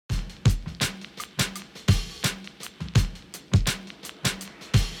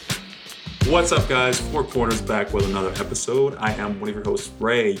What's up, guys? Four Quarters back with another episode. I am one of your hosts,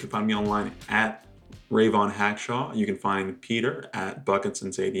 Ray. You can find me online at Rayvon Hackshaw. You can find Peter at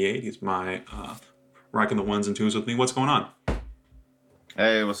Bucketsons88. He's my rocking the ones and twos with me. What's going on?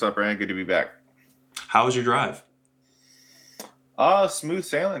 Hey, what's up, Ryan? Good to be back. How was your drive? Smooth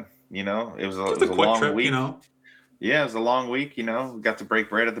sailing. It was a Just a quick long trip, week. you know. Yeah, it was a long week. We got to break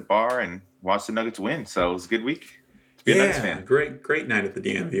bread at the bar and watch the Nuggets win. So it was a good week. Be a Nuggets fan. Great night at the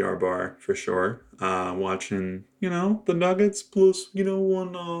DNVR bar for sure. Watching, the Nuggets plus,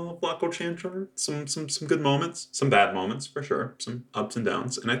 one Flacco Chanter. Some good moments, some bad moments for sure, some ups and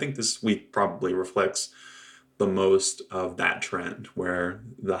downs. And I think this week probably reflects the most of that trend, where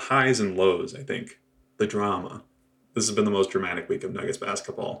the highs and lows, I think, the drama. This has been the most dramatic week of Nuggets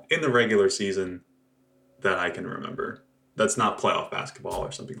basketball in the regular season that I can remember. That's not playoff basketball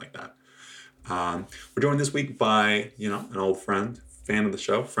or something like that. We're joined this week by, an old friend, friend of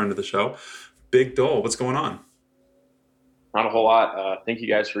the show, Big Dole. What's going on? Not a whole lot. Thank you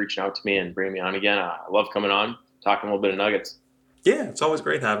guys for reaching out to me and bringing me on again. I love coming on, talking a little bit of Nuggets. Yeah, it's always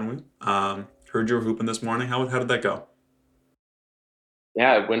great having you. Heard you were hooping this morning. How did that go?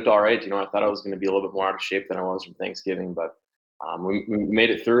 Yeah, it went all right. I thought I was going to be a little bit more out of shape than I was from Thanksgiving, but we made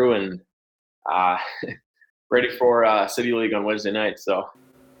it through and ready for City League on Wednesday night. So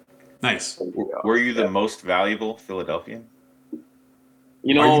nice. Were you the most valuable Philadelphian? Are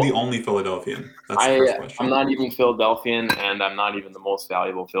you the only Philadelphian? That's the first question. I'm not even Philadelphian, and I'm not even the most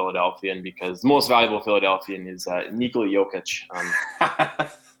valuable Philadelphian, because the most valuable Philadelphian is Nikola Jokic.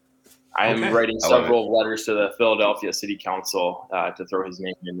 I am writing several letters to the Philadelphia City Council to throw his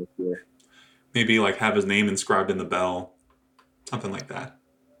name in this year. Maybe have his name inscribed in the bell, something like that.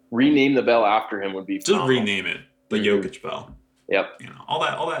 Rename the bell after him would be phenomenal. Just rename it the Jokic bell. Yep. All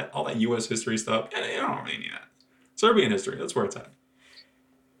that U.S. history stuff. Yeah, you don't really need that. Serbian history. That's where it's at.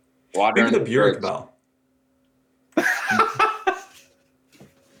 Water maybe the Bjork bell. I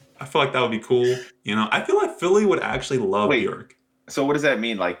feel like that would be cool. I feel like Philly would actually love Bjork. So what does that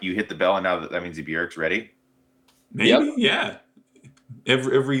mean? You hit the bell and now that means the Bjork's ready? Maybe, yeah.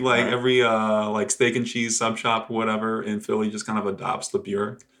 Every steak and cheese sub shop, whatever, in Philly just kind of adopts the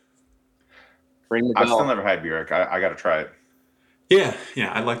Bjork. Ring the bell. I've still never had Bjork. I got to try it. Yeah,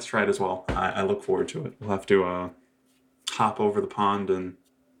 I'd like to try it as well. I look forward to it. We'll have to hop over the pond and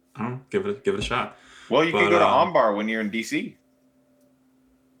give it a shot. Well, you can go to Ambar when you're in DC.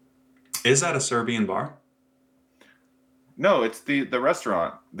 Is that a Serbian bar? No, it's the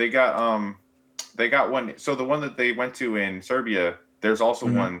restaurant. They got one. So the one that they went to in Serbia, there's also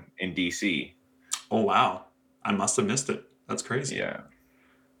one in DC. Oh wow, I must have missed it. That's crazy. Yeah.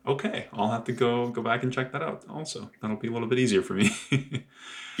 Okay, I'll have to go back and check that out. Also, that'll be a little bit easier for me.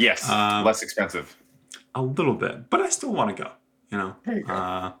 Yes, less expensive. A little bit, but I still want to go. There you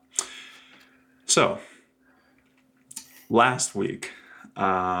go. So last week,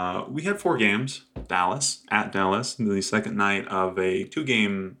 we had 4 games. At Dallas, the second night of a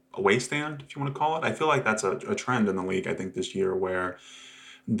 2-game away stand, if you want to call it. I feel like that's a trend in the league, I think, this year, where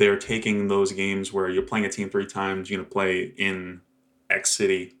they're taking those games where you're playing a team 3 times, you're going to play in X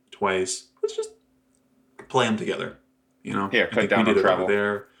city twice. Let's just play them together. Yeah, cut down on travel.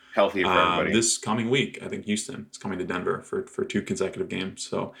 There. Healthy for everybody. This coming week, I think Houston is coming to Denver for 2 consecutive games.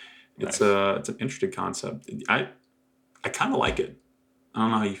 So it's Nice. it's an interesting concept. I kind of like it. I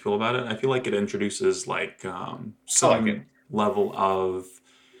don't know how you feel about it. I feel like it introduces some level of.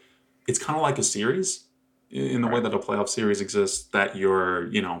 It's kind of like a series in the way that a playoff series exists. That you're,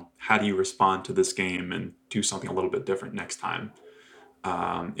 how do you respond to this game and do something a little bit different next time?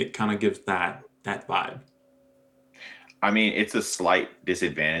 It kind of gives that vibe. I mean, it's a slight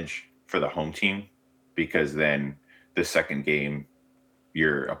disadvantage for the home team, because then the second game,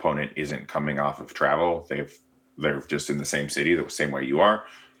 your opponent isn't coming off of travel. They're just in the same city, the same way you are.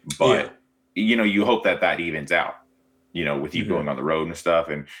 But, you hope that evens out, with you going on the road and stuff.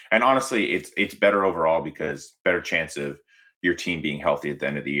 And honestly, it's better overall, because better chance of your team being healthy at the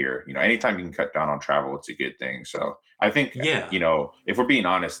end of the year. Anytime you can cut down on travel, it's a good thing. So I think, if we're being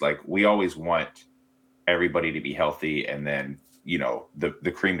honest, we always want everybody to be healthy, and then,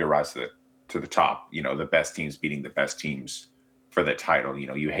 the cream to rise to the top, the best teams beating the best teams for the title.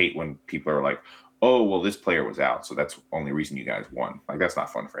 You hate when people are like, oh, well, this player was out, so that's the only reason you guys won. That's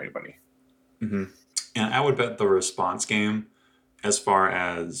not fun for anybody. Mm-hmm. And I would bet the response game, as far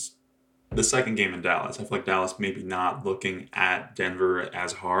as the second game in Dallas, I feel like Dallas maybe not looking at Denver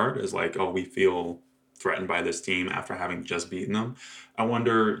as hard as we feel threatened by this team after having just beaten them. I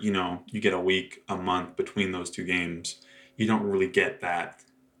wonder, you get a week, a month between those 2 games, you don't really get that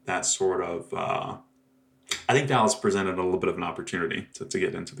sort of I think Dallas presented a little bit of an opportunity to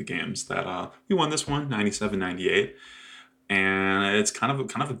get into the games that we won this one 97-98, and it's kind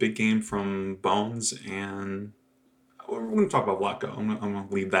of a big game from Bones, and we're going to talk about Vlatko. I'm going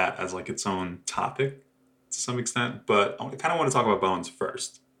to leave that as like its own topic to some extent, but I kind of want to talk about Bones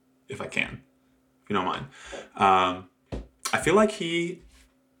first, if I can, if you don't mind. I feel like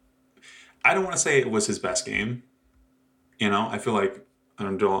I don't want to say it was his best game. I feel like I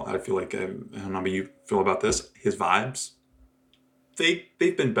don't know. I feel like I don't know how you feel about this. His vibes, they've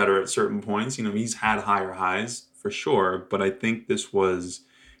been better at certain points. He's had higher highs for sure, but I think this was,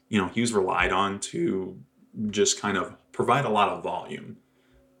 he was relied on to just kind of provide a lot of volume.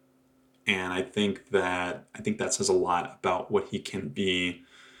 And I think that says a lot about what he can be.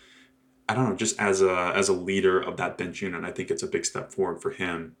 I don't know, just as a leader of that bench unit. I think it's a big step forward for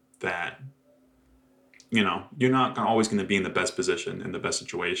him that you're not always going to be in the best position in the best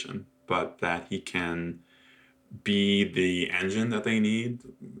situation, but that he can be the engine that they need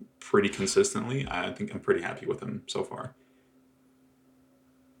pretty consistently. I think I'm pretty happy with him so far.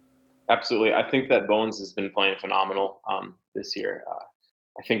 Absolutely. I think that Bones has been playing phenomenal this year.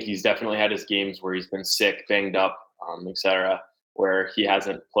 I think he's definitely had his games where he's been sick, banged up, etc., where he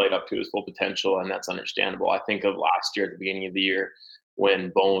hasn't played up to his full potential, and that's understandable. I think of last year at the beginning of the year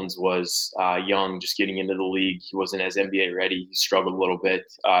when Bones was young, just getting into the league. He wasn't as NBA ready. He struggled a little bit.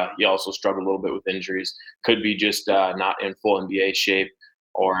 He also struggled a little bit with injuries. Could be just not in full NBA shape,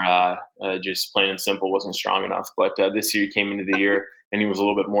 or just plain and simple wasn't strong enough. But this year he came into the year and he was a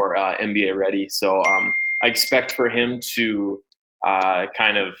little bit more NBA ready. So I expect for him to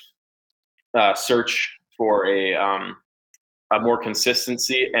kind of search for a more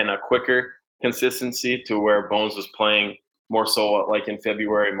consistency and a quicker consistency to where Bones was playing more so like in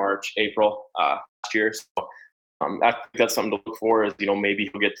February, March, April last year. So I think that's something to look for. Is maybe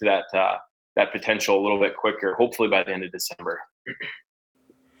he'll get to that potential a little bit quicker. Hopefully by the end of December.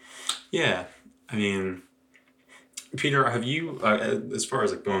 Yeah, I mean, Peter, have you, as far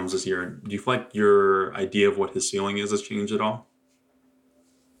as like Bones this year, do you feel like your idea of what his ceiling is has changed at all?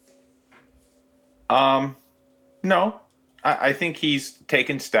 No, I think he's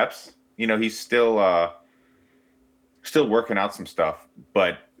taken steps. He's still working out some stuff,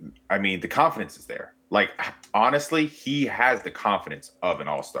 but I mean, the confidence is there. Like, honestly, he has the confidence of an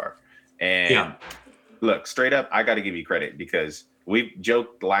all-star. And Yeah, look, straight up, I got to give you credit because we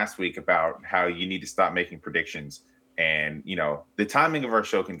joked last week about how you need to stop making predictions. And, the timing of our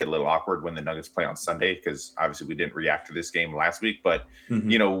show can get a little awkward when the Nuggets play on Sunday because obviously we didn't react to this game last week. But, hmm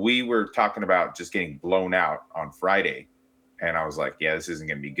we were talking about just getting blown out on Friday. And I was like, yeah, this isn't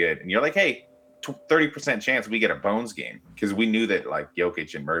going to be good. And you're like, hey, 30% chance we get a Bones game because we knew that like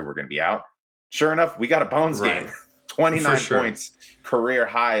Jokic and Murray were going to be out. Sure enough, we got a Bones game. right, for 29 sure. points, career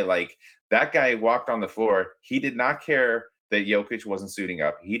high. Like that guy walked on the floor. He did not care that Jokic wasn't suiting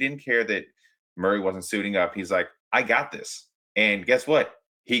up. He didn't care that Murray wasn't suiting up. He's like, I got this. And guess what?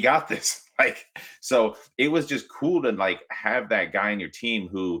 He got this. Like, so it was just cool to like have that guy in your team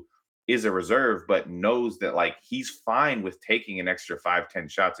who is a reserve, but knows that like he's fine with taking an extra 5, 10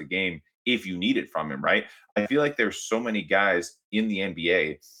 shots a game if you need it from him, right? I feel like there's so many guys in the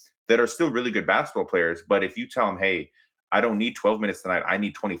NBA that are still really good basketball players, but if you tell them, hey, I don't need 12 minutes tonight, I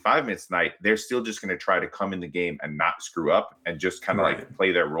need 25 minutes tonight, they're still just going to try to come in the game and not screw up and just kind of Right. like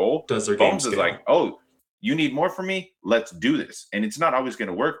play their role. Does their game Bones is like, scale? oh, you need more from me? Let's do this. And it's not always going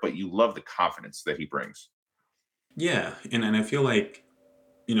to work, but you love the confidence that he brings. Yeah, and I feel like,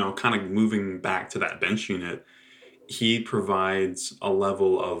 kind of moving back to that bench unit, he provides a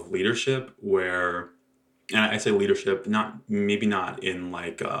level of leadership where, and I say leadership, not maybe not in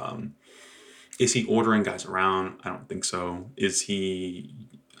like, is he ordering guys around? I don't think so. Is he?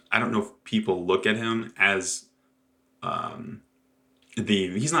 I don't know if people look at him as um,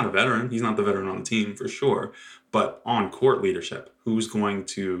 he's not a veteran. He's not the veteran on the team for sure. But on court leadership, who's going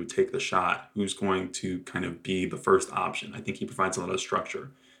to take the shot? Who's going to kind of be the first option? I think he provides a lot of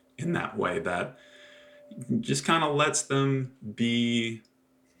structure in that way that just kind of lets them be.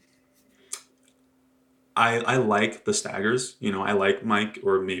 I like the staggers. I like Mike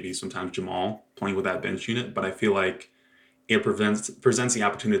or maybe sometimes Jamal playing with that bench unit, but I feel like it presents the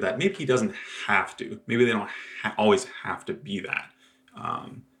opportunity that maybe he doesn't have to. Maybe they don't always have to be that.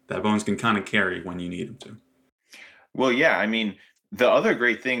 That Bones can kind of carry when you need him to. Well, yeah, I mean, the other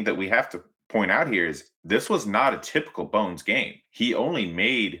great thing that we have to point out here is this was not a typical Bones game. He only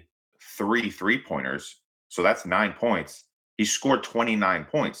made 3 3-pointers, so that's 9 points. He scored 29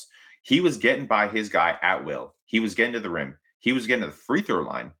 points. He was getting by his guy at will. He was getting to the rim. He was getting to the free throw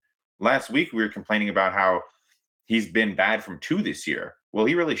line. Last week, we were complaining about how he's been bad from two this year. Well,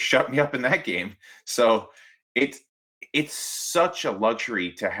 he really shut me up in that game. So it's such a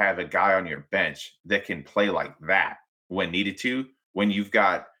luxury to have a guy on your bench that can play like that when needed to, when you've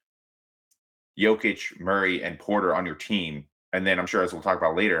got Jokic, Murray, and Porter on your team. And then I'm sure, as we'll talk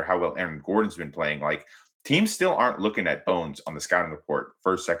about later, how well Aaron Gordon's been playing. Like, teams still aren't looking at Bones on the scouting report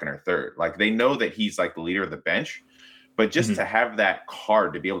first, second, or third. Like, they know that he's like the leader of the bench, but just to have that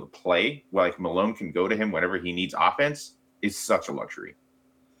card to be able to play, like Malone can go to him whenever he needs offense, is such a luxury.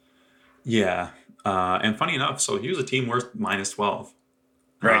 Yeah. And funny enough, so he was a team worth -12.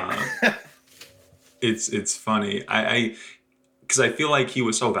 Right. It's funny. I because I feel like he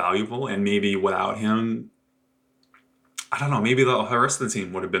was so valuable, and maybe without him, I don't know. Maybe the rest of the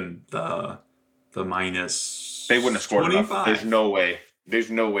team would have been the minus. They wouldn't have scored 25. enough. There's no way.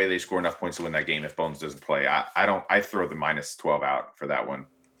 There's no way they score enough points to win that game if Bones doesn't play. I don't. I throw the -12 out for that one.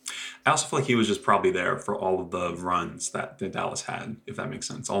 I also feel like he was just probably there for all of the runs that Dallas had, if that makes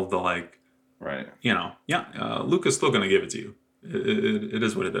sense. All of the right. Luka's still going to give it to you. It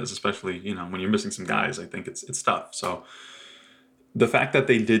is what it is, especially when you're missing some guys. I think it's tough. So the fact that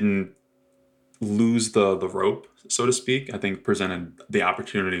they didn't lose the rope, so to speak, I think presented the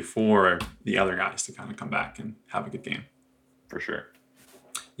opportunity for the other guys to kind of come back and have a good game. For sure.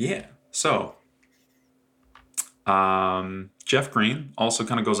 Yeah. So Jeff Green also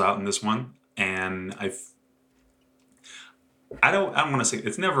kind of goes out in this one, and I don't want to say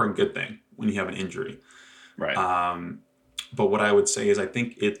it's never a good thing when you have an injury. Right. But what I would say is I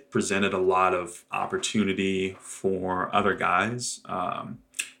think it presented a lot of opportunity for other guys. You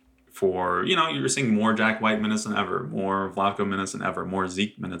were seeing more Jack White minutes than ever, more Vlatko minutes than ever, more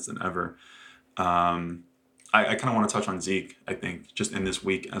Zeke minutes than ever. I kind of want to touch on Zeke, I think, just in this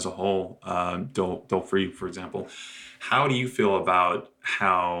week as a whole. Dole Free, for example. How do you feel about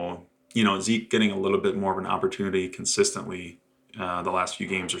how, Zeke getting a little bit more of an opportunity consistently the last few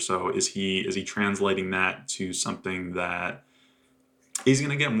games or so? Is he translating that to something that he's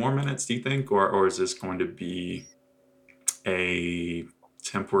going to get more minutes, do you think? Or is this going to be a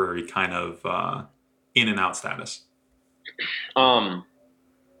temporary kind of in and out status?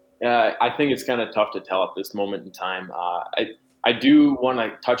 I think it's kind of tough to tell at this moment in time. I do want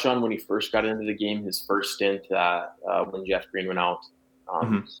to touch on when he first got into the game, his first stint when Jeff Green went out.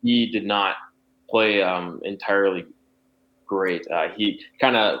 He did not play entirely great. He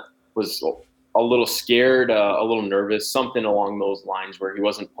kind of was a little scared, a little nervous, something along those lines, where he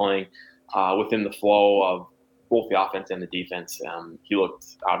wasn't playing within the flow of both the offense and the defense. He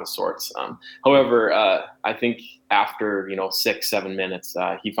looked out of sorts. However, I think after 6-7 minutes,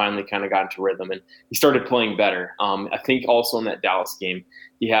 he finally kind of got into rhythm and he started playing better. I think also in that Dallas game,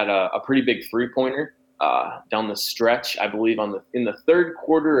 he had a pretty big 3-pointer down the stretch, I believe in the third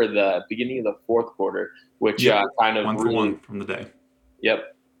quarter or the beginning of the fourth quarter, which kind of 1 for 1 from the day.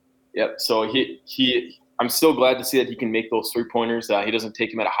 Yep. So I'm still glad to see that he can make those 3-pointers. He doesn't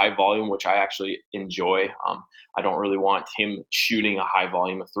take them at a high volume, which I actually enjoy. I don't really want him shooting a high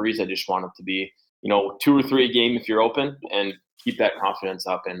volume of threes. I just want him to be, 2 or 3 a game if you're open, and keep that confidence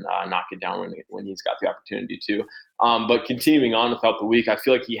up and knock it down when he's got the opportunity to. But continuing on throughout the week, I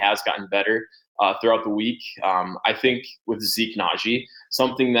feel like he has gotten better throughout the week. I think with Zeke Naji,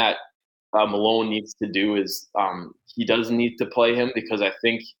 something that Malone needs to do is he does need to play him, because I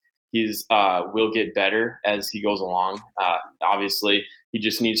think he's will get better as he goes along. Obviously, he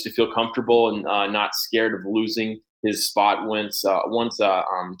just needs to feel comfortable and not scared of losing his spot once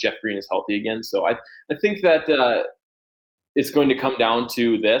Jeff Green is healthy again. So I think that it's going to come down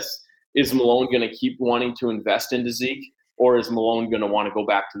to this: is Malone going to keep wanting to invest into Zeke, or is Malone going to want to go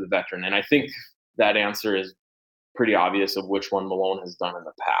back to the veteran? And I think that answer is pretty obvious of which one Malone has done in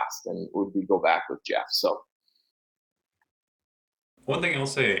the past, and would be go back with Jeff. So. One thing I'll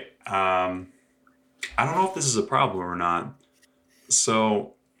say, I don't know if this is a problem or not.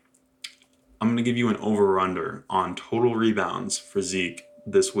 So I'm going to give you an over-under on total rebounds for Zeke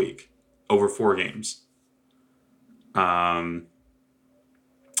this week over 4 games.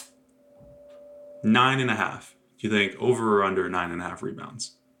 9.5. Do you think over or under 9.5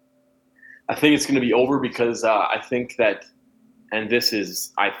 rebounds? I think it's going to be over, because I think that, and this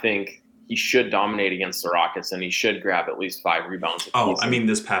is, I think he should dominate against the Rockets, and he should grab at least 5 rebounds. Oh, I mean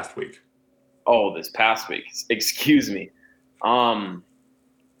this past week. Oh, this past week. Excuse me. I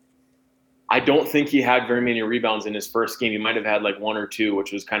don't think he had very many rebounds in his first game. He might have had like 1 or 2,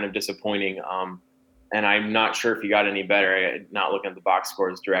 which was kind of disappointing. And I'm not sure if he got any better. I'm not looking at the box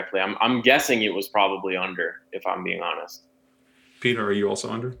scores directly. I'm guessing it was probably under, if I'm being honest. Peter, are you also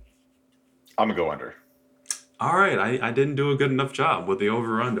under? I'm going to go under. All right. I didn't do a good enough job with the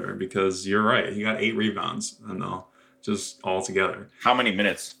over-under, because you're right. He got 8 rebounds in just all together. How many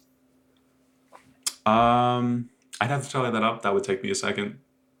minutes? I'd have to tally that up. That would take me a second.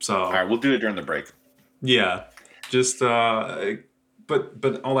 So All right, we'll do it during the break. yeah, just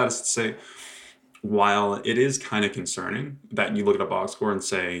but all that is to say, while it is kind of concerning that you look at a box score and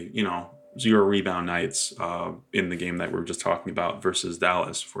say, 0 rebound nights in the game that we were just talking about versus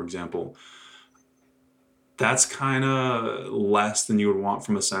Dallas, for example, that's kind of less than you would want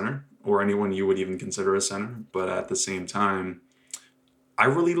from a center or anyone you would even consider a center. But at the same time, I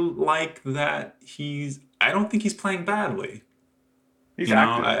really like that I don't think he's playing badly. He's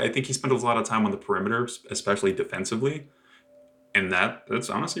active. I think he spent a lot of time on the perimeter, especially defensively, and that's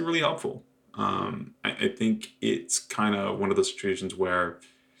honestly really helpful. I think it's kind of one of those situations where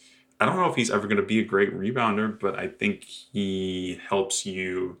I don't know if he's ever going to be a great rebounder, but I think he helps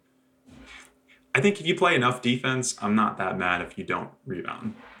you. I think if you play enough defense, I'm not that mad if you don't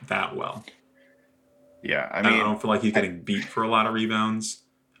rebound that well. Yeah, I I mean, don't feel like he's getting beat for a lot of rebounds.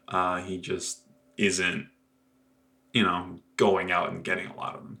 He just isn't, going out and getting a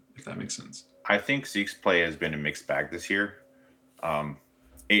lot of them, if that makes sense. I think Zeke's play has been a mixed bag this year.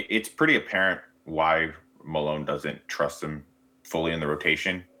 It's pretty apparent why Malone doesn't trust him fully in the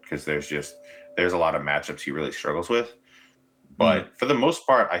rotation, because there's a lot of matchups he really struggles with. But for the most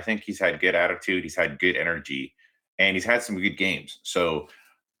part, I think he's had good attitude, he's had good energy, and he's had some good games. So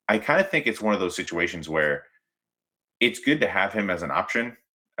I kind of think it's one of those situations where it's good to have him as an option,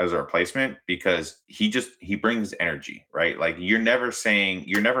 as a replacement, because he brings energy, right? Like you're never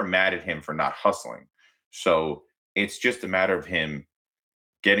mad at him for not hustling. So it's just a matter of him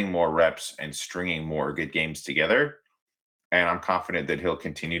getting more reps and stringing more good games together. And I'm confident that he'll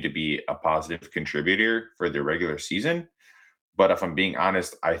continue to be a positive contributor for the regular season. But if I'm being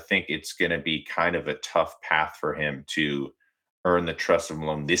honest, I think it's going to be kind of a tough path for him to earn the trust of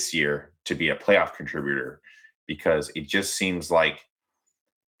Malone this year to be a playoff contributor, because it just seems like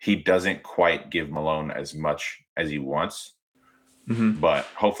he doesn't quite give Malone as much as he wants. Mm-hmm. But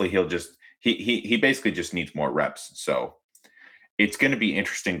hopefully he basically just needs more reps. So it's going to be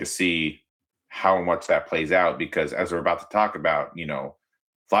interesting to see how much that plays out, because as we're about to talk about,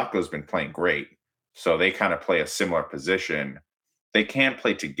 Flacco's been playing great. So they kind of play a similar position. They can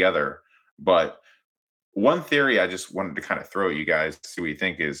play together. But one theory I just wanted to kind of throw at you guys to see what you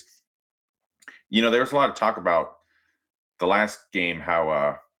think is, there was a lot of talk about the last game,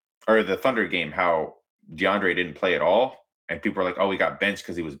 or the Thunder game, how DeAndre didn't play at all. And people are like, oh, he got benched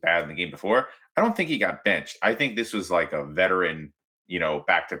because he was bad in the game before. I don't think he got benched. I think this was like a veteran,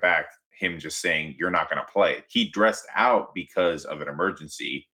 back to back, him just saying, you're not going to play. He dressed out because of an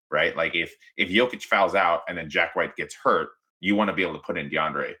emergency, right? Like if Jokic fouls out and then Jack White gets hurt, you want to be able to put in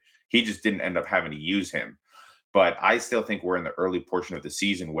DeAndre. He just didn't end up having to use him. But I still think we're in the early portion of the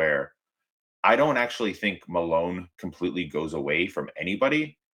season where I don't actually think Malone completely goes away from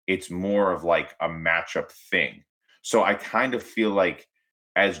anybody. It's more of like a matchup thing. So I kind of feel like,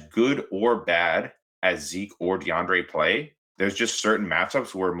 as good or bad as Zeke or DeAndre play, there's just certain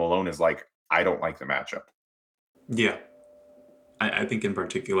matchups where Malone is like, I don't like the matchup. Yeah. I think in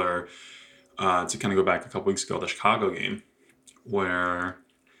particular, to kind of go back a couple weeks ago, the Chicago game, where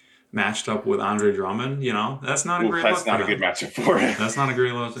matched up with Andre Drummond, that's not a great look That's not for a good him. matchup for him. That's not a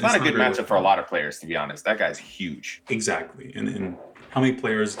great look. It's not a good matchup for a lot of players, to be honest. That guy's huge. Exactly. And how many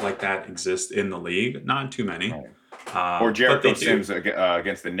players like that exist in the league? Not too many. Right. Or Jericho Sims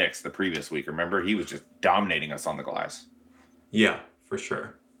against the Knicks the previous week. Remember, he was just dominating us on the glass. Yeah, for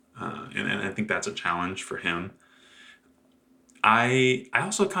sure. And I think that's a challenge for him. I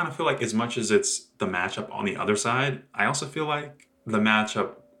also kind of feel like, as much as it's the matchup on the other side, I also feel like the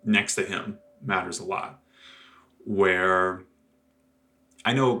matchup next to him matters a lot. Where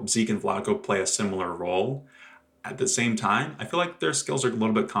I know Zeke and Vlaco play a similar role. At the same time, I feel like their skills are a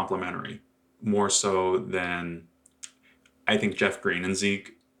little bit complementary, more so than I think Jeff Green and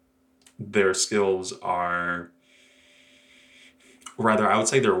Zeke. Their skills are, rather, I would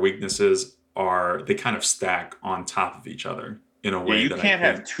say their weaknesses are, they kind of stack on top of each other in a way you that can't I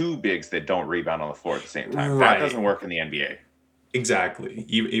think have two bigs that don't rebound on the floor at the same time. Right. That doesn't work in the NBA. Exactly.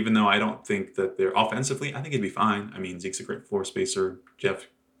 Even though I don't think that they're offensively, I think it'd be fine. I mean, Zeke's a great floor spacer. Jeff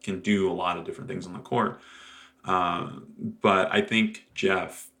can do a lot of different things on the court. But I think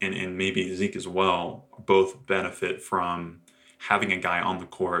Jeff and maybe Zeke as well both benefit from having a guy on the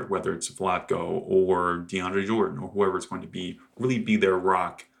court, whether it's Vlatko or DeAndre Jordan or whoever it's going to be, really be their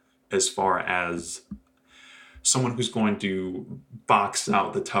rock as far as someone who's going to box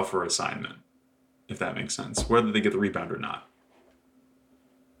out the tougher assignment, if that makes sense, whether they get the rebound or not.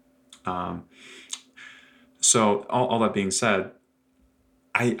 So all that being said,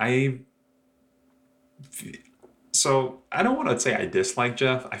 I So I don't want to say I dislike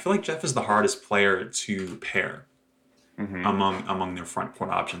Jeff. I feel like Jeff is the hardest player to pair among their front court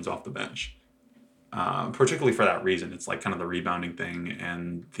options off the bench. Particularly for that reason, it's like kind of the rebounding thing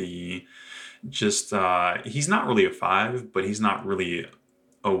and the just he's not really a five, but he's not really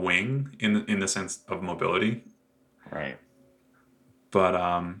a wing in the sense of mobility. Right. But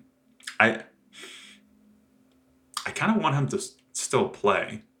I I kind of want him to still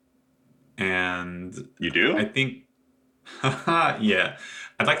play, and You do? I think yeah,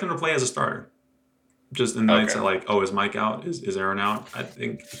 I'd like him to play as a starter. Just in the nights that like, oh, is Mike out? Is Aaron out? I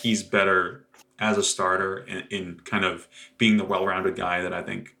think he's better as a starter in kind of being the well-rounded guy that I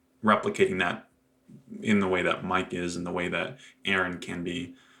think replicating that in the way that Mike is, in the way that Aaron can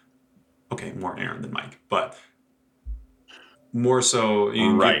be. Okay, more Aaron than Mike, but more so you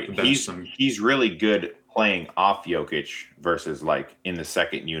can give Right. the bench some. He's really good playing off Jokic versus like in the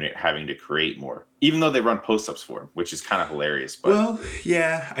second unit having to create more. Even though they run post-ups for him, which is kind of hilarious. But Well,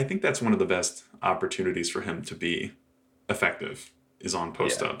 yeah, I think that's one of the best opportunities for him to be effective is on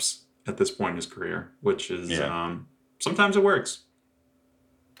post-ups at this point in his career, which is sometimes it works.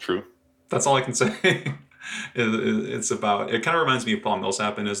 True. That's all I can say. It's about. It kind of reminds me of Paul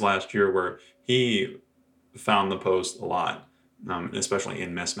Millsap in his last year, where he found the post a lot, especially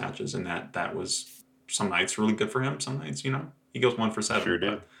in mismatches, and that was some nights really good for him. Some nights, he goes 1 for 7. Sure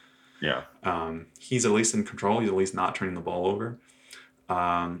did. Yeah. He's at least in control. He's at least not turning the ball over.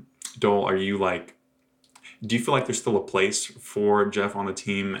 Dole, are you like? Do you feel like there's still a place for Jeff on the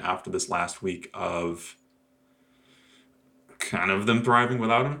team after this last week of kind of them thriving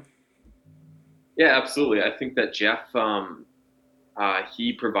without him? Yeah, absolutely. I think that Jeff,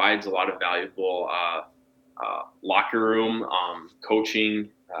 he provides a lot of valuable locker room coaching,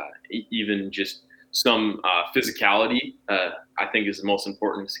 even just some physicality. I think is the most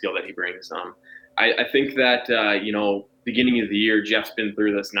important skill that he brings. I think that beginning of the year, Jeff's been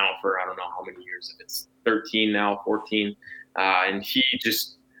through this now for I don't know how many years. If it's 13 now, 14, and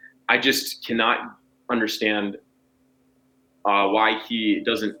I just cannot understand why he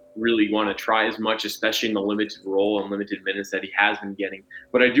doesn't really want to try as much, especially in the limited role and limited minutes that he has been getting.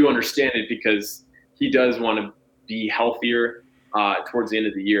 But I do understand it because he does want to be healthier towards the end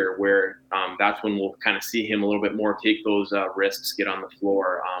of the year, where that's when we'll kind of see him a little bit more take those risks, get on the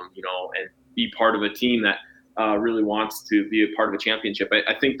floor, and be part of a team that really wants to be a part of a championship.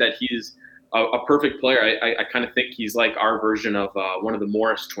 I think that he's a perfect player. I kind of think he's like our version of one of the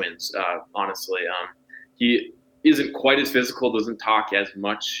Morris twins, honestly. He isn't quite as physical, doesn't talk as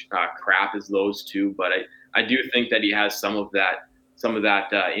much crap as those two, but I do think that he has some of that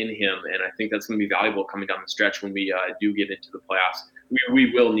in him, and I think that's going to be valuable coming down the stretch when we do get into the playoffs.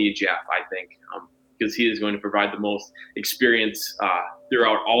 We will need Jeff, I think, because he is going to provide the most experience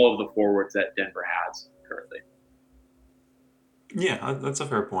throughout all of the forwards that Denver has currently. Yeah, that's a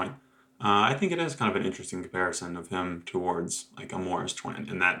fair point. I think it is kind of an interesting comparison of him towards like a Morris twin,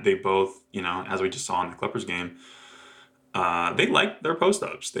 in that they both, as we just saw in the Clippers game, they like their post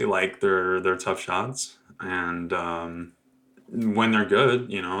ups, they like their tough shots, and when they're good,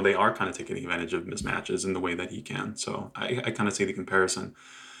 they are kind of taking advantage of mismatches in the way that he can. So I kind of see the comparison.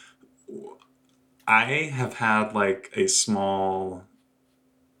 I have had like a small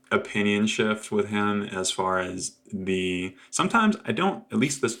opinion shift with him as far as sometimes I don't, at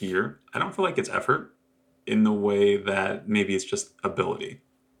least this year, I don't feel like it's effort in the way that maybe it's just ability,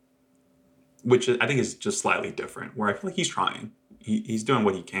 which I think is just slightly different, where I feel like he's trying, he's doing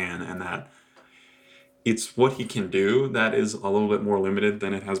what he can, and that it's what he can do that is a little bit more limited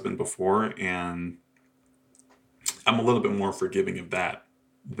than it has been before, and I'm a little bit more forgiving of that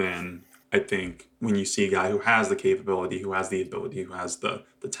than I think when you see a guy who has the capability, who has the ability, who has the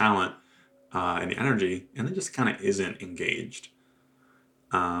talent and the energy, and then just kind of isn't engaged.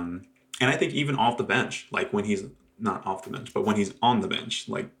 And I think even off the bench, like when he's not off the bench, but when he's on the bench,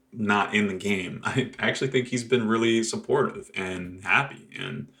 like not in the game, I actually think he's been really supportive and happy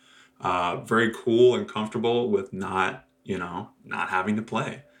and very cool and comfortable with not having to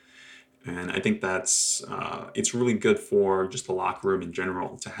play. And I think that's it's really good for just the locker room in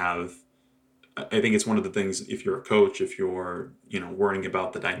general to have. I think it's one of the things, if you're a coach, if you're worrying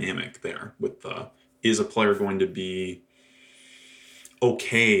about the dynamic there with is a player going to be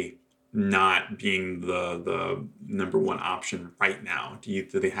okay not being the number one option right now? Do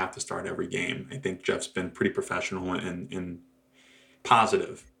they have to start every game? I think Jeff's been pretty professional and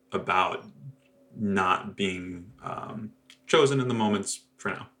positive about not being chosen in the moments for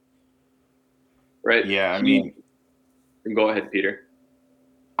now. Right. Yeah, I mean, go ahead, Peter.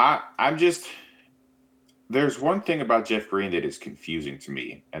 I'm just, there's one thing about Jeff Green that is confusing to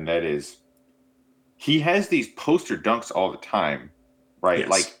me, and that is he has these poster dunks all the time, right? Yes.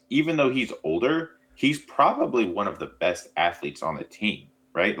 Like, even though he's older, he's probably one of the best athletes on the team,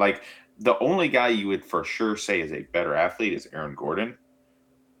 right? Like, the only guy you would for sure say is a better athlete is Aaron Gordon.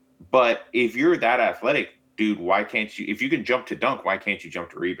 But if you're that athletic, dude, why can't you? If you can jump to dunk, why can't you jump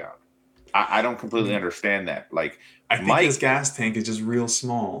to rebound? I don't completely understand that. Like, I think his Mike, gas tank is just real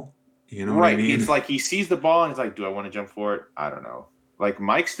small. You know what I right? mean? It's like he sees the ball and he's like, "Do I want to jump for it? I don't know." Like,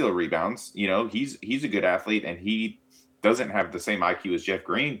 Mike still rebounds. You know, he's a good athlete and he doesn't have the same IQ as Jeff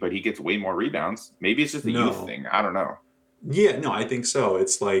Green, but he gets way more rebounds. Maybe it's just a youth No. thing. I don't know. Yeah, no, I think so.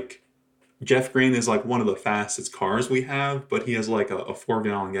 It's like Jeff Green is like one of the fastest cars we have, but he has like a 4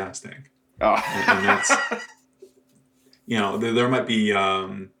 gallon gas tank. Oh. And that's, there might be,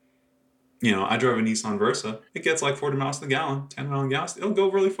 I drove a Nissan Versa. It gets like 40 miles to the gallon, 10 mile gas. It'll go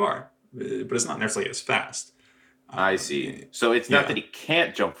really far, but it's not necessarily as fast. I see. So it's not that he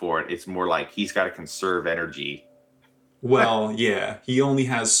can't jump for it. It's more like he's got to conserve energy. Well, yeah, he only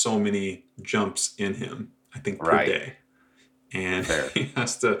has so many jumps in him, I think, per Right. day. And Fair. he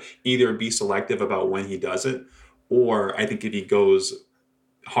has to either be selective about when he does it, or I think if he goes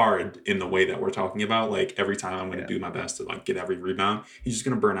hard in the way that we're talking about, like every time I'm going to do my best to like get every rebound, he's just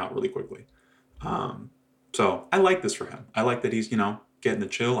going to burn out really quickly. So I like this for him. I like that he's, getting the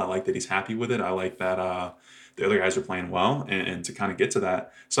chill. I like that he's happy with it. I like that the other guys are playing well, and to kind of get to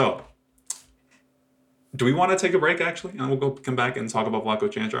that. So do we want to take a break actually? And we'll come back and talk about Vlatko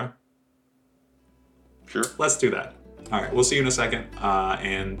Čančar? Sure. Let's do that. All right, we'll see you in a second,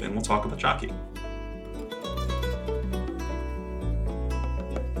 and then we'll talk about Jockey.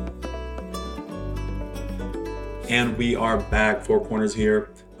 And we are back, Four Corners here,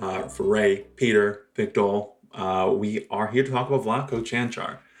 for Ray, Peter, Victor. We are here to talk about Vlatko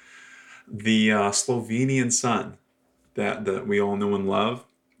Čančar, the Slovenian son that we all know and love.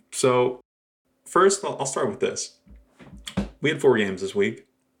 So first, I'll start with this. We had 4 games this week.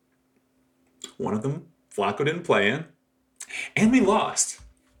 One of them, Vlatko didn't play in, and we lost.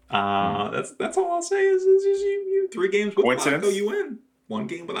 That's all I'll say is you 3 games with Vlatko, you win. 1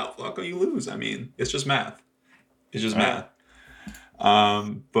 game without Vlatko, you lose. I mean, it's just math. It's just math.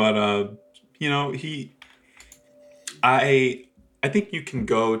 I think you can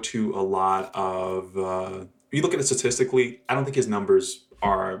go to a lot of, you look at it statistically, I don't think his numbers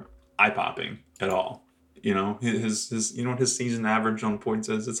are eye-popping at all. His his season average on points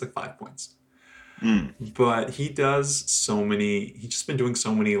is? It's like 5 points. But he's just been doing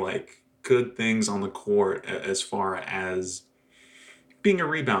so many like good things on the court as far as being a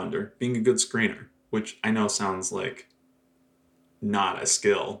rebounder, being a good screener, which I know sounds like not a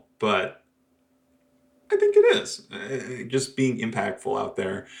skill, but I think it is. Just being impactful out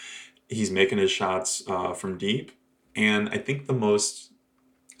there. He's making his shots from deep. And I think for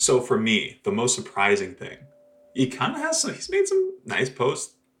me, the most surprising thing, he's made some nice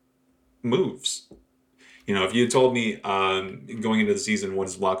post moves. If you had told me going into the season, what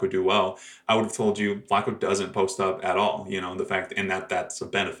does Vlatko do well, I would have told you Vlatko doesn't post up at all. The fact, and that's a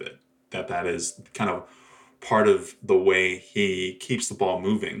benefit, that is kind of part of the way he keeps the ball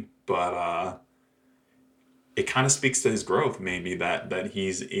moving. But it kind of speaks to his growth, maybe, that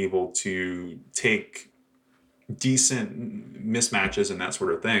he's able to take decent mismatches and that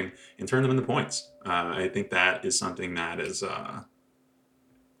sort of thing and turn them into points. I think that is something that is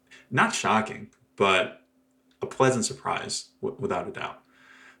not shocking, but a pleasant surprise, without a doubt.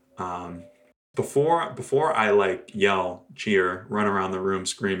 Before I yell, cheer, run around the room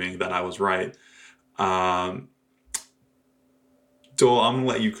screaming that I was right, Dole, I'm gonna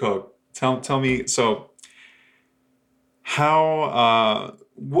let you cook. Tell me, so how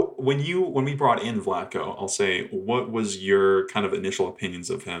when we brought in Vlatko, I'll say, what was your kind of initial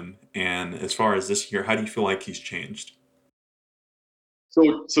opinions of him, and as far as this year, how do you feel like he's changed?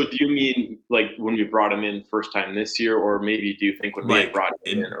 So do you mean like when we brought him in first time this year, or maybe do you think when we had brought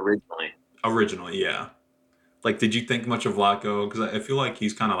him in originally? Originally, yeah. Did you think much of Vlatko? Because I feel like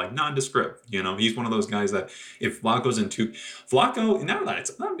he's kind of like nondescript. He's one of those guys that if Vlatko's in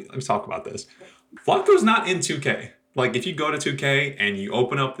let me talk about this. Vlatko's not in 2K. Like if you go to 2K and you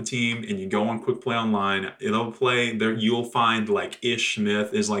open up the team and you go on Quick Play Online, it'll play there. You'll find like Ish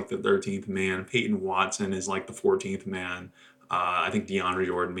Smith is like the 13th man. Peyton Watson is like the 14th man. I think DeAndre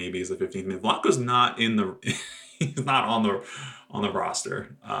Jordan maybe is the 15th man. Vlatko's not in the. He's not on the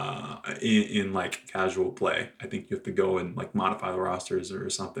roster in like casual play. I think you have to go and like modify the rosters or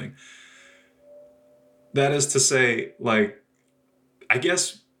something. That is to say, like, I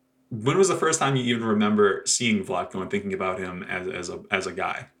guess, when was the first time you even remember seeing Vlatko and thinking about him as a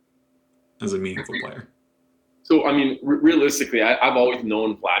guy, as a meaningful player? So, I mean, realistically, I've always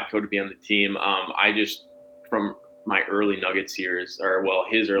known Vlatko to be on the team. I just, from my early Nuggets years, or well,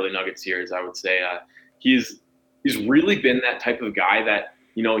 his early Nuggets years, I would say, he's he's really been that type of guy that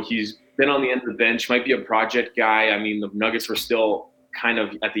he's been on the end of the bench, might be a project guy. I mean, the Nuggets were still kind of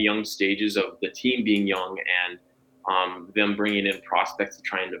at the young stages of the team being young and them bringing in prospects to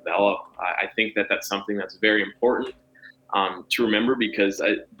try and develop. I think that that's something that's very important to remember because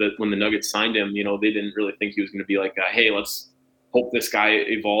when the Nuggets signed him, they didn't really think he was going to be like, hey, let's hope this guy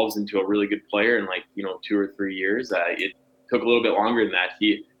evolves into a really good player in like 2 or 3 years. It took a little bit longer than that.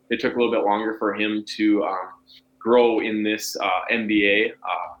 It took a little bit longer for him to grow in this NBA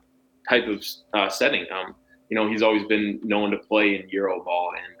type of setting. He's always been known to play in Euro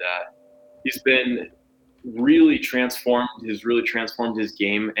ball, and he's been really transformed. Has really transformed his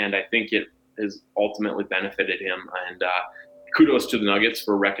game, and I think it has ultimately benefited him. And kudos to the Nuggets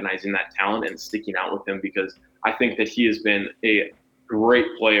for recognizing that talent and sticking out with him because I think that he has been a great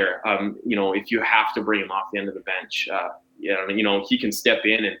player. If you have to bring him off the end of the bench, he can step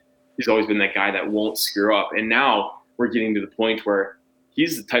in, and he's always been that guy that won't screw up. And now we're getting to the point where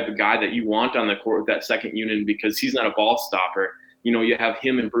he's the type of guy that you want on the court with that second unit because he's not a ball stopper. You have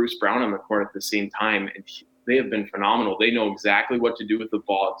him and Bruce Brown on the court at the same time, and they have been phenomenal. They know exactly what to do with the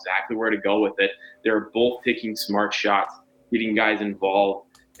ball, exactly where to go with it. They're both taking smart shots, getting guys involved,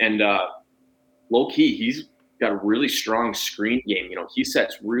 and low key, he's got a really strong screen game. He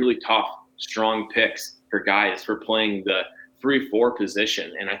sets really tough, strong picks for guys for playing the 3-4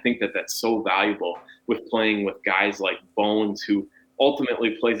 position, and I think that that's so valuable with playing with guys like Bones, who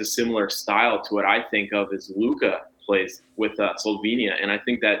ultimately plays a similar style to what I think of as Luka plays with Slovenia, and I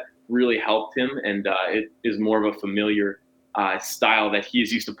think that really helped him, and it is more of a familiar style that he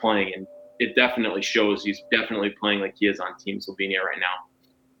is used to playing, and it definitely shows. He's definitely playing like he is on Team Slovenia right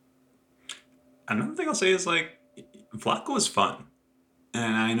now. Another thing I'll say is like Vlatko is fun.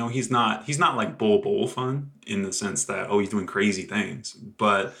 And I know he's not like Bol fun in the sense that he's doing crazy things,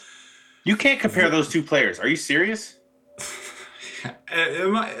 but you can't compare those two players. Are you serious?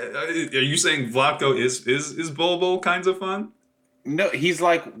 Are you saying Vlatko is Bol kinds of fun? No, he's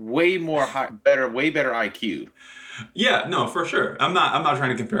like way better IQ. Yeah, no, for sure. I'm not trying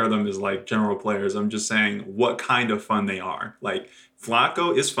to compare them as like general players. I'm just saying what kind of fun they are. Like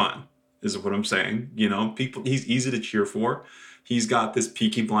Vlatko is fun, is what I'm saying. He's easy to cheer for. He's got this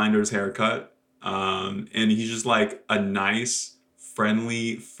Peaky Blinders haircut, and he's just like a nice,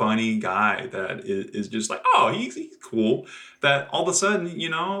 friendly, funny guy that is just like, he's cool. That all of a sudden,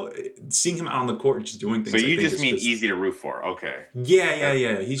 seeing him out on the court just doing things. So you just mean easy to root for? Okay.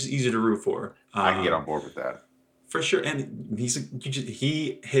 Yeah. He's easy to root for. I can get on board with that for sure. And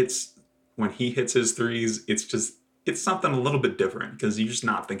he hits when he hits his threes. It's something a little bit different because you're just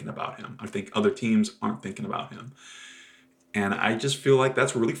not thinking about him. I think other teams aren't thinking about him. And I just feel like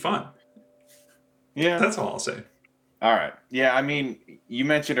that's really fun. Yeah. That's all I'll say. All right. Yeah, I mean, you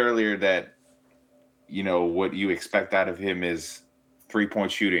mentioned earlier that, what you expect out of him is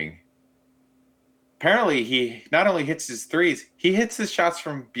 3-point shooting. Apparently, he not only hits his threes, he hits his shots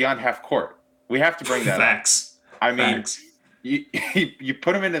from beyond half court. We have to bring that Facts. up. I mean, Facts. You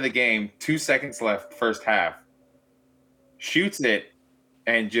put him into the game, 2 seconds left, first half, shoots it,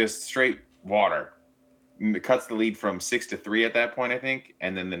 and just straight water. It cuts the lead from 6-3 at that point, I think,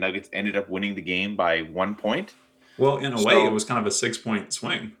 and then the Nuggets ended up winning the game by 1 point. Well, in a way, it was kind of a 6-point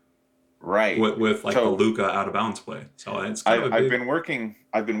swing, right? With like the Luka out of bounds play. So it's kind of a big...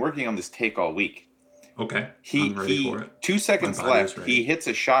 I've been working on this take all week. Okay, I'm ready for it. 2 seconds left. He hits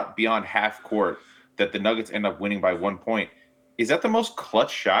a shot beyond half court that the Nuggets end up winning by 1 point. Is that the most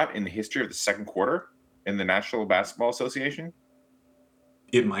clutch shot in the history of the second quarter in the National Basketball Association?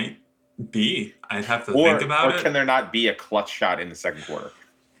 It might be. I'd have to think about it. Or can there not be a clutch shot in the second quarter?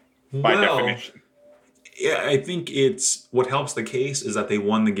 By definition. Yeah, I think it's what helps the case is that they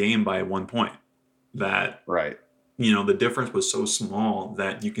won the game by 1 point. That right. The difference was so small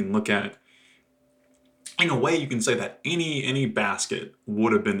that you can look at. In a way, you can say that any basket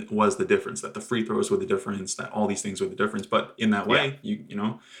was the difference. That the free throws were the difference. That all these things were the difference. But in that way,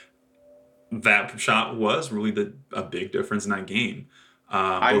 that shot was really a big difference in that game.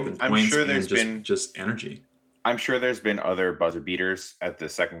 Both in points sure and just energy. I'm sure there's been other buzzer beaters at the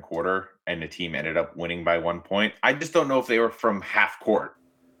second quarter, and the team ended up winning by 1 point. I just don't know if they were from half court.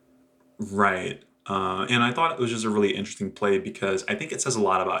 Right. And I thought it was just a really interesting play because I think it says a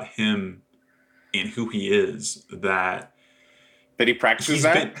lot about him and who he is that he practices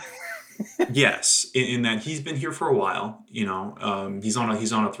that. Yes, in that he's been here for a while. He's on a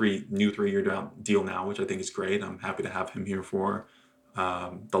 3-year deal now, which I think is great. I'm happy to have him here for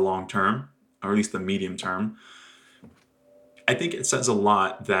the long term, or at least the medium term. I think it says a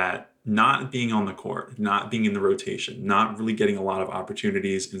lot that not being on the court, not being in the rotation, not really getting a lot of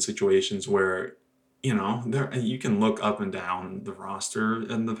opportunities in situations where, there you can look up and down the roster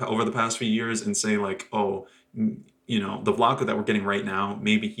over the past few years and say like, oh, the Vlaco that we're getting right now,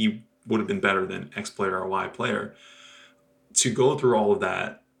 maybe he would have been better than X player or Y player. To go through all of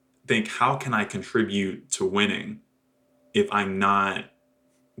that, think how can I contribute to winning if I'm not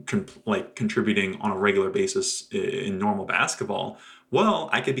contributing on a regular basis in normal basketball? Well,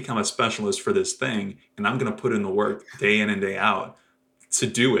 I could become a specialist for this thing, and I'm going to put in the work day in and day out to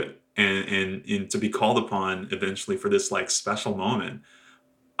do it, and to be called upon eventually for this like special moment.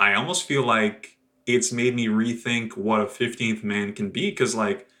 I almost feel like it's made me rethink what a 15th man can be, because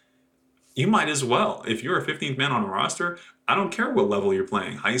like you might as well, if you're a 15th man on a roster, I don't care what level you're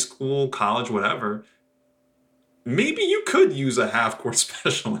playing, high school, college, whatever, maybe you could use a half court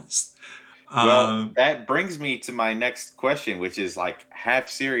specialist. Well, that brings me to my next question, which is like half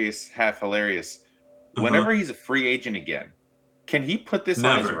serious, half hilarious. Whenever he's a free agent again, can he put this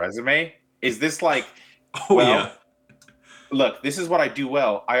on his resume? Is this like, yeah, look, this is what I do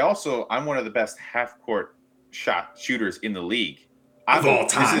well. I'm one of the best half court shooters in the league. Of all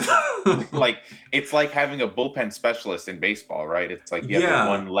time. This is like, it's like having a bullpen specialist in baseball, right? It's like you have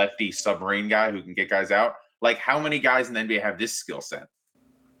the one lefty submarine guy who can get guys out. Like, how many guys in the NBA have this skill set?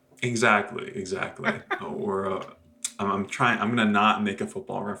 Exactly. Or I'm gonna not make a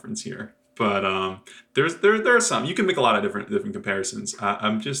football reference here, but there are some. You can make a lot of different comparisons.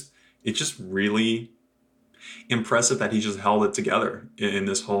 It's just really impressive that he just held it together in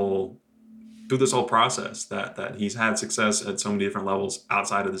this whole through this whole process. That he's had success at so many different levels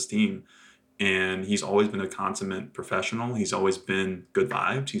outside of this team, and he's always been a consummate professional. He's always been good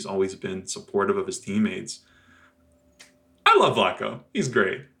vibes. He's always been supportive of his teammates. I love Vlaco. He's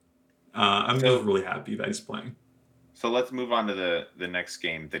great. I'm just really happy that he's playing. So let's move on to the next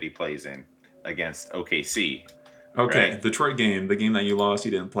game that he plays in against OKC. Okay, right? Detroit game, the game that you lost, he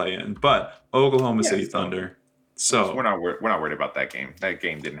didn't play in, but Oklahoma City Thunder. So we're not worried about that game. That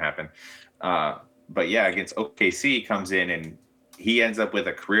game didn't happen. But yeah, against OKC, he comes in and he ends up with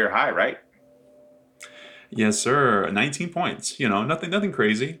a career high, right? Yes, sir. 19 points. Nothing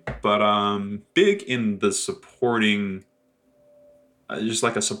crazy, but big in the supporting. Just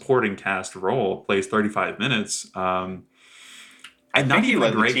like a supporting cast role, plays 35 minutes. I think he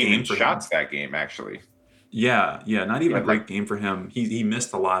led the team in shots that game, actually. Yeah, not even a great game for him. He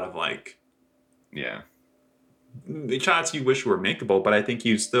missed a lot of the shots you wish were makeable, but I think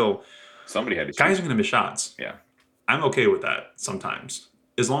somebody had to. Guys are going to miss shots. Yeah, I'm okay with that sometimes,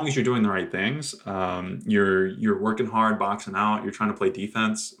 as long as you're doing the right things. You're working hard, boxing out. You're trying to play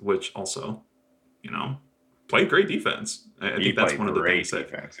defense, which also, played great defense. I think that's one of the things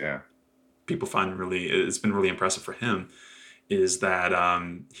that people find it's been really impressive for him, is that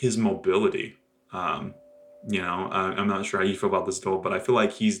his mobility. I'm not sure how you feel about this, Dole, but I feel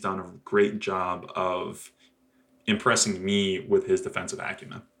like he's done a great job of impressing me with his defensive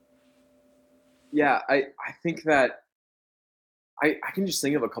acumen. Yeah, I think that I can just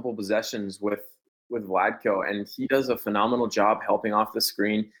think of a couple possessions with Vlatko, and he does a phenomenal job helping off the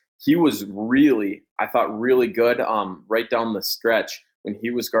screen. He was really, I thought, really good right down the stretch when he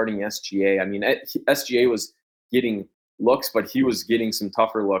was guarding SGA. I mean, SGA was getting looks, but he was getting some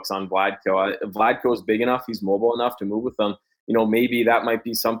tougher looks on Vlatko. Vlatko is big enough. He's mobile enough to move with them. Maybe that might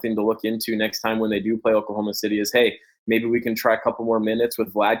be something to look into next time when they do play Oklahoma City is, hey, maybe we can try a couple more minutes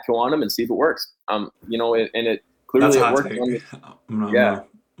with Vlatko on him and see if it works. And it clearly it worked. I'm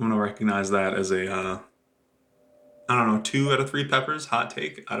going to recognize that as a, I don't know, 2 out of 3 peppers, hot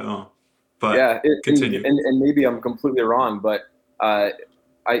take. I don't know. But continue. And maybe I'm completely wrong, but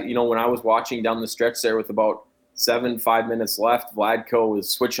when I was watching down the stretch there with about 5 minutes left, Vlatko was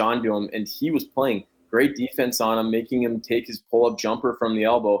switch on to him, and he was playing great defense on him, making him take his pull-up jumper from the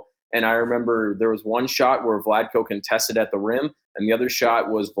elbow. And I remember there was one shot where Vlatko contested at the rim, and the other shot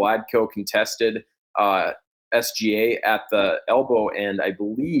was Vlatko contested SGA at the elbow, and I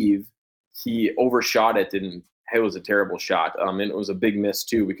believe he overshot it, and it was a terrible shot. And it was a big miss,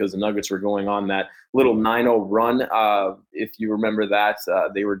 too, because the Nuggets were going on that little 9-0 run. If you remember that,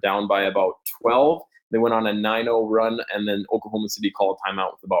 they were down by about 12. They went on a 9-0 run, and then Oklahoma City called a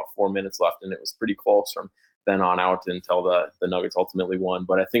timeout with about 4 minutes left, and it was pretty close from then on out until the Nuggets ultimately won.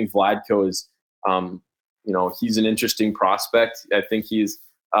 But I think Vlatko is, he's an interesting prospect. I think he's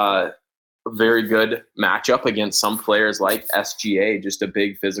a very good matchup against some players like SGA, just a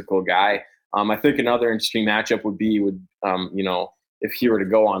big physical guy. I think another interesting matchup would be if he were to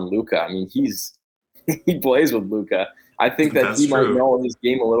go on Luka. I mean, he plays with Luka. I think that he might know his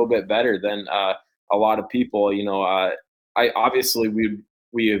game a little bit better than a lot of people. I obviously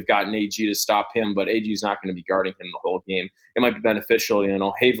we have gotten AG to stop him, but AG is not going to be guarding him the whole game. It might be beneficial,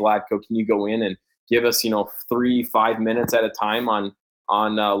 hey Vlatko, can you go in and give us 3-5 minutes at a time on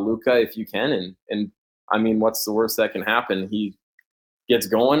Luka if you can, and I mean, what's the worst that can happen? He gets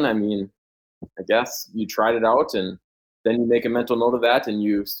going. I mean, I guess you tried it out, and then you make a mental note of that, and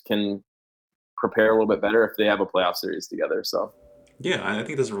you can prepare a little bit better if they have a playoff series together. So Yeah, I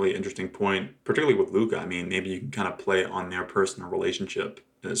think that's a really interesting point, particularly with Luca. I mean, maybe you can kind of play on their personal relationship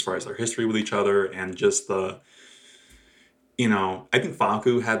as far as their history with each other and just I think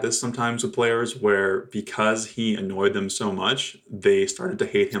Faku had this sometimes with players where because he annoyed them so much, they started to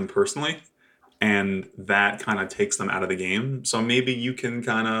hate him personally, and that kind of takes them out of the game. So maybe you can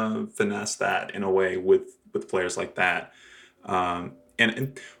kind of finesse that in a way with players like that.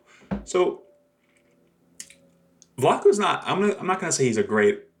 And so Vlaco's not. I'm not gonna say he's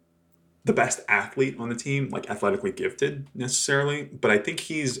the best athlete on the team, like athletically gifted necessarily, but I think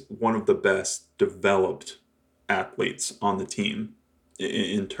he's one of the best developed athletes on the team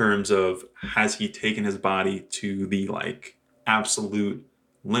in terms of has he taken his body to the like absolute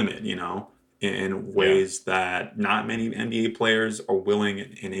limit, in Yeah. ways that not many NBA players are willing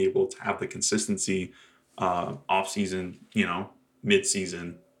and able to have the consistency off season, mid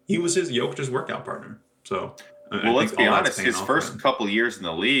season. He was his Jokic's workout partner. So I Well, let's think be all that's honest. paying His off for first him. couple years in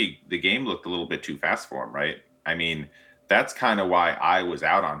the league, the game looked a little bit too fast for him, right? I mean, that's kind of why I was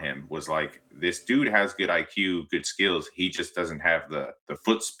out on him. Was like, this dude has good IQ, good skills. He just doesn't have the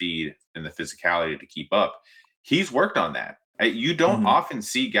foot speed and the physicality to keep up. He's worked on that. You don't Mhm. often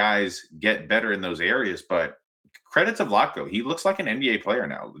see guys get better in those areas, but credit to Vlatko. He looks like an NBA player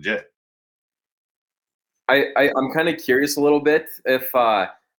now, legit. I'm kind of curious a little bit if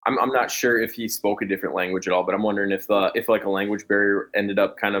I'm not sure if he spoke a different language at all, but I'm wondering if like a language barrier ended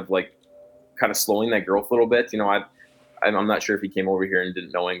up kind of slowing that growth a little bit. I'm not sure if he came over here and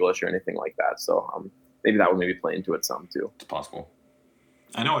didn't know English or anything like that. So maybe that would maybe play into it some too. It's possible.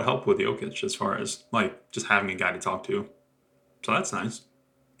 I know it helped with Jokic as far as like just having a guy to talk to. So that's nice.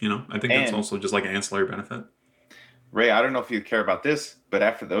 I think that's And also just like an ancillary benefit. Ray, I don't know if you care about this, but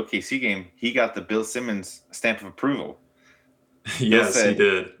after the OKC game, he got the Bill Simmons stamp of approval. Bill Yes, he said,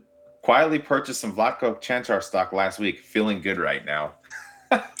 did. quietly purchased some Vlatko Chanchar stock last week. Feeling good right now.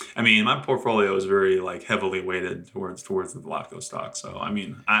 I mean, my portfolio is very like heavily weighted towards the Vlatko stock. So I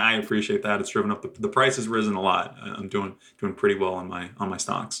mean, I appreciate that. It's driven up the price has risen a lot. I'm doing pretty well on my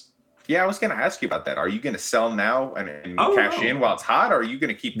stocks. Yeah, I was going to ask you about that. Are you going to sell now and Oh cash in no, while it's hot, or are you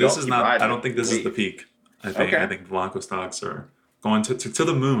going to this is keep not. I riding don't it think and this is the wait? peak. I Okay. think Vlatko stocks are going to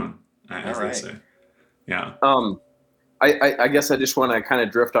the moon, All as they right. say. Yeah. Um, I guess I just want to kind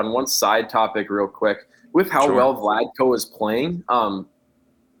of drift on one side topic real quick. With how Sure. well Vlatko is playing,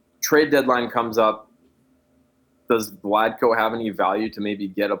 trade deadline comes up. Does Vlatko have any value to maybe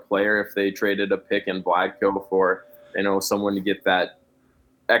get a player if they traded a pick in Vlatko for someone to get that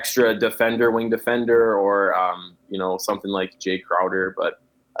extra defender, wing defender, or something like Jay Crowder? But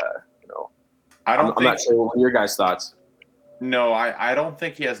you know, I don't I'm not think, sure. What are your guys' thoughts? no, I don't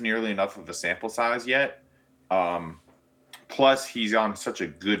think he has nearly enough of a sample size yet. Um, Plus, he's on such a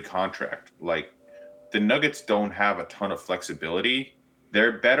good contract. Like, the Nuggets don't have a ton of flexibility.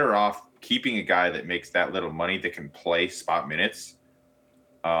 They're better off keeping a guy that makes that little money that can play spot minutes.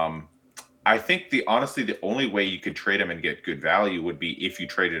 Um, I think honestly the only way you could trade him and get good value would be if you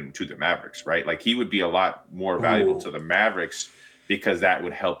traded him to the Mavericks, right? Like, he would be a lot more valuable to Ooh. the Mavericks because that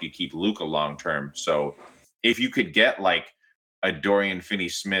would help you keep Luka long term. So if you could get like a Dorian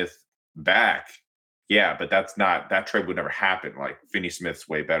Finney-Smith back, yeah, but that trade would never happen. Like, Finney-Smith's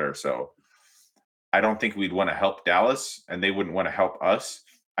way better. So I don't think we'd want to help Dallas and they wouldn't want to help us.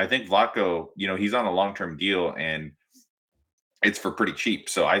 I think Vlatko, he's on a long-term deal and it's for pretty cheap.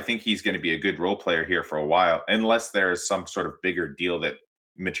 So I think he's going to be a good role player here for a while, unless there's some sort of bigger deal that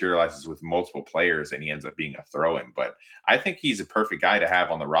materializes with multiple players and he ends up being a throw-in. But I think he's a perfect guy to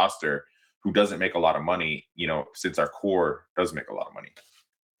have on the roster who doesn't make a lot of money, since our core does make a lot of money.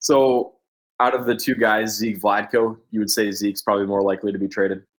 So, out of the two guys, Zeke, Vlatko, you would say Zeke's probably more likely to be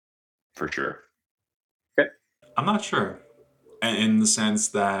traded. For sure. Okay. I'm not sure, in the sense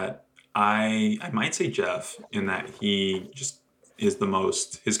that I might say Jeff in that he just is the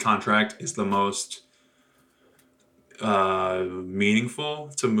most. His contract is the most meaningful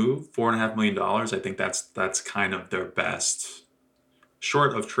to move. $4.5 million. I think that's kind of their best,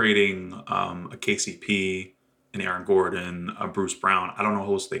 short of trading a KCP, an Aaron Gordon, a Bruce Brown. I don't know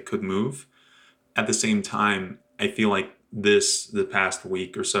who else they could move. At the same time, I feel like the past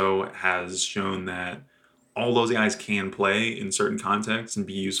week or so has shown that all those guys can play in certain contexts and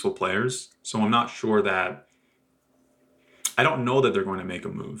be useful players. So I'm not sure that I don't know that they're going to make a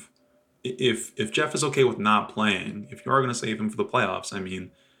move. If Jeff is okay with not playing, if you are going to save him for the playoffs, I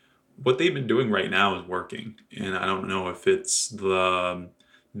mean, what they've been doing right now is working, and I don't know if it's the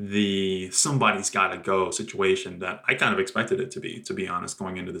somebody's got to go situation that I kind of expected it to be honest,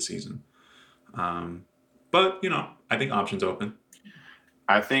 going into the season. Um, but I think options open.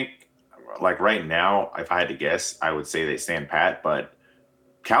 I think, like right now, if I had to guess, I would say they stand pat. But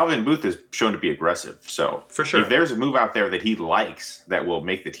Calvin Booth is shown to be aggressive. So For if sure. there's a move out there that he likes that will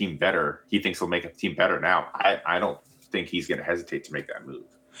make the team better, he thinks will make the team better now. I don't think he's going to hesitate to make that move.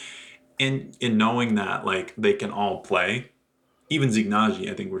 And in knowing that like they can all play, even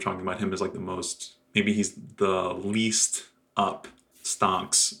Zignaji, I think we're talking about him as like the most, maybe he's the least up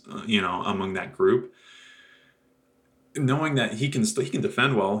stonks, among that group. Knowing that he can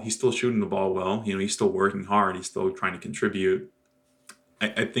defend well, he's still shooting the ball well. He's still working hard. He's still trying to contribute.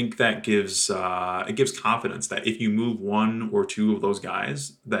 I think that gives it gives confidence that if you move one or two of those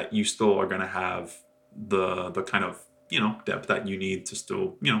guys, that you still are going to have the kind of depth that you need to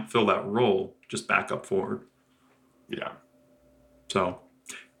still fill that role, just back up forward. Yeah. So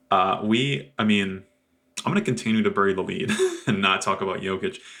I mean, I'm going to continue to bury the lead and not talk about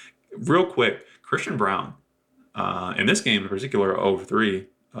Jokic. Real quick, Christian Brown, in this game in particular, over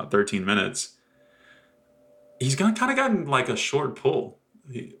 13 minutes, he's kind of gotten like a short pull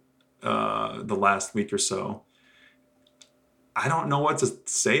the last week or so. I don't know what to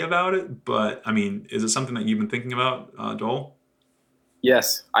say about it, but I mean, is it something that you've been thinking about, Joel?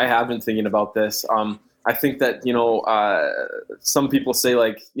 Yes, I have been thinking about this. I think that some people say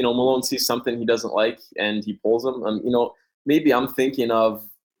like Malone sees something he doesn't like and he pulls him. Maybe I'm thinking of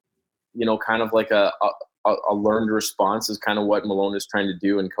kind of like a learned response is kind of what Malone is trying to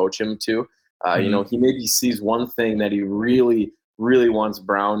do and coach him to. He maybe sees one thing that he really, really wants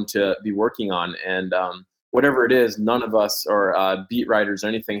Brown to be working on, and whatever it is, none of us or beat writers or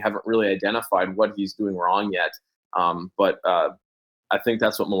anything haven't really identified what he's doing wrong yet. But I think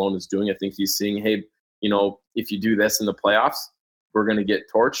that's what Malone is doing. I think he's seeing, hey, if you do this in the playoffs, we're going to get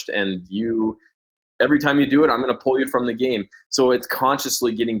torched, and every time you do it, I'm going to pull you from the game. So it's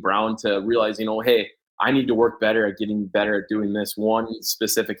consciously getting Brown to realize, hey, I need to work better at getting better at doing this one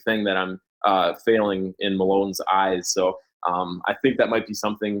specific thing that I'm failing in Malone's eyes. So I think that might be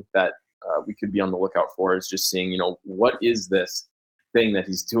something that we could be on the lookout for, is just seeing, what is this thing that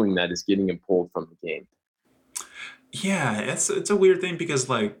he's doing that is getting him pulled from the game. Yeah, it's a weird thing because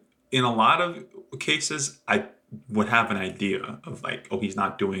like in a lot of cases, I would have an idea of like, oh, he's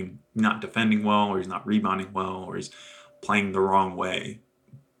not defending well, or he's not rebounding well, or he's playing the wrong way.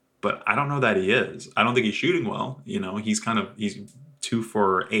 But I don't know that he is. I don't think he's shooting well. He's 2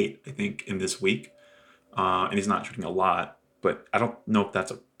 for 8, I think, in this week, and he's not shooting a lot. But I don't know if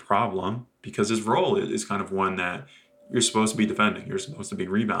that's a problem because his role is kind of one that you're supposed to be defending, you're supposed to be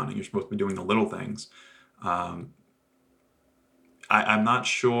rebounding, you're supposed to be doing the little things. Um, I'm not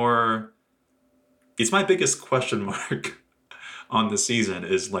sure. It's my biggest question mark on the season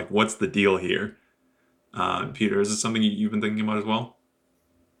is like, what's the deal here? Peter, is this something you've been thinking about as well?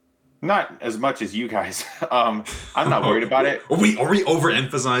 Not as much as you guys. I'm not worried about it. Are we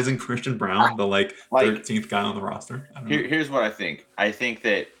overemphasizing Christian Brown, the like 13th guy on the roster? Here's what I think. I think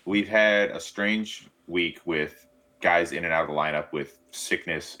that we've had a strange week with guys in and out of the lineup with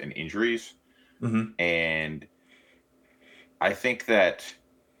sickness and injuries. Mm-hmm. And I think that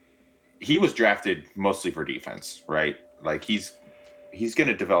he was drafted mostly for defense, right? Like he's going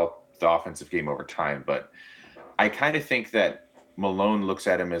to develop the offensive game over time. But I kind of think that Malone looks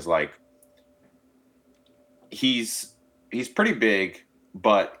at him as like, he's pretty big,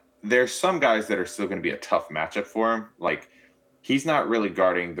 but there's some guys that are still going to be a tough matchup for him. Like he's not really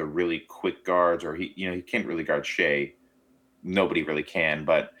guarding the really quick guards, or he can't really guard Shea. Nobody really can.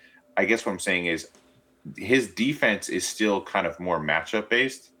 But I guess what I'm saying is his defense is still kind of more matchup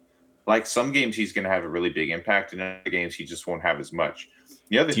based. Like some games he's going to have a really big impact, and other games he just won't have as much.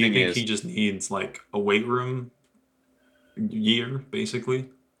 The other thing is, he just needs like a weight room year, basically?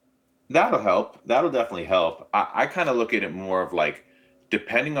 That'll help. That'll definitely help. I kind of look at it more of like,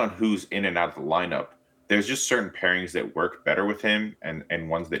 depending on who's in and out of the lineup, there's just certain pairings that work better with him and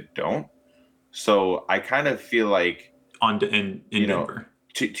ones that don't. So I kind of feel like in Denver.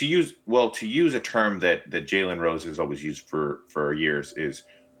 To use a term that Jalen Rose has always used for years is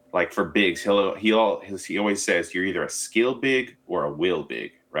like, for bigs, he always says you're either a skill big or a will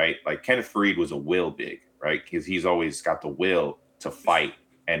big, right? Like Kenneth Faried was a will big, right? Because he's always got the will to fight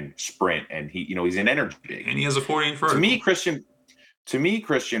and sprint, and he's an energy big, and he has a 40 for to me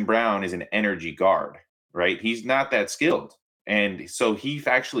Christian Brown is an energy guard, right? He's not that skilled, and so he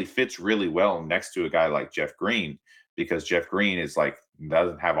actually fits really well next to a guy like Jeff Green, because Jeff Green is like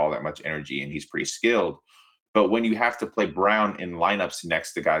doesn't have all that much energy and he's pretty skilled. But when you have to play Brown in lineups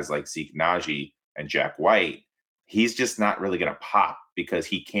next to guys like Zeke Naji and Jack White, he's just not really going to pop because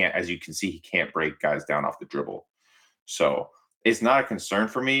he can't, as you can see, he can't break guys down off the dribble. So it's not a concern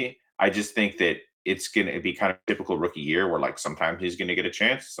for me. I just think that it's going to be kind of typical rookie year where like sometimes he's going to get a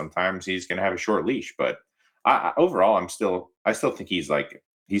chance, sometimes he's going to have a short leash. But overall, I still think he's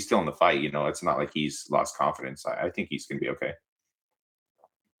still in the fight. You know, it's not like he's lost confidence. I think he's going to be okay.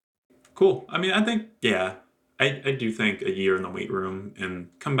 Cool. I mean, I think, yeah, I do think a year in the weight room and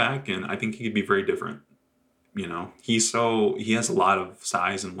come back, and I think he could be very different. You know, he has a lot of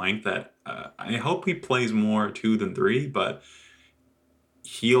size and length that I hope he plays more 2 than 3, but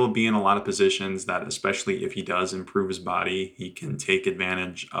he'll be in a lot of positions that, especially if he does improve his body, he can take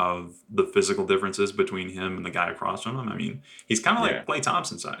advantage of the physical differences between him and the guy across from him. I mean, he's kind of like Klay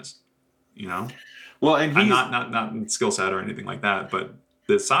Thompson size, you know? Well, and he's not skill set or anything like that, but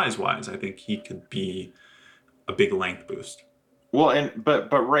the size wise, I think he could be a big length boost. Well, and but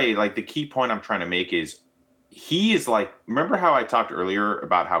Ray, like the key point I'm trying to make is he is like, remember how I talked earlier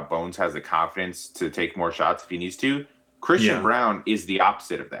about how Bones has the confidence to take more shots if he needs to? Christian Brown is the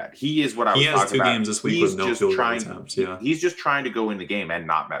opposite of that. He is what I was talking about. He has 2 games this week with no field goal attempts. Yeah, he's just trying to go in the game and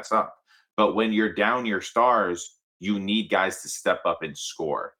not mess up. But when you're down your stars, you need guys to step up and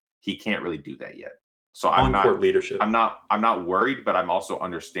score. He can't really do that yet. So I'm not leadership. I'm not worried, but I'm also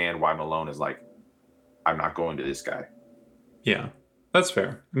understand why Malone is like, I'm not going to this guy. Yeah, that's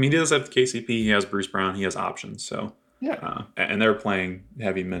fair. I mean, he does have KCP. He has Bruce Brown. He has options. So yeah, and they're playing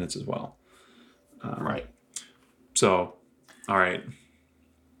heavy minutes as well. Right. So, all right.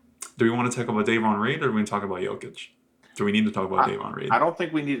 Do we want to talk about Davon Reed or do we talk about Jokic? Do we need to talk about Davon Reed? I don't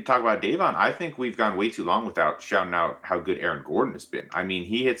think we need to talk about Davon. I think we've gone way too long without shouting out how good Aaron Gordon has been. I mean,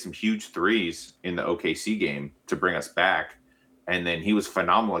 he hit some huge threes in the OKC game to bring us back, and then he was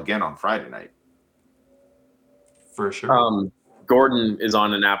phenomenal again on Friday night. For sure. Gordon is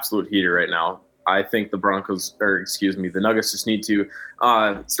on an absolute heater right now. I think the Nuggets just need to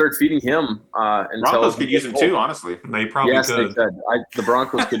start feeding him. Broncos could use him too, honestly. They probably could. They could. The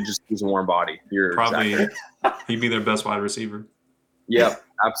Broncos could just use a warm body. He'd be their best wide receiver. Yeah,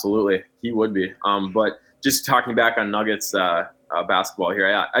 absolutely. He would be. But just talking back on Nuggets basketball here,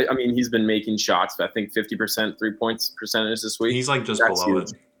 I mean, he's been making shots. I think 50% 3-point percentage this week. He's like just below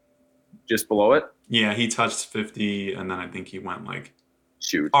it. Just below it? Yeah, he touched 50, and then I think he went like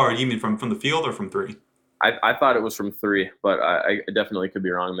shoot. Oh, you mean from the field or from 3? I thought it was from 3, but I definitely could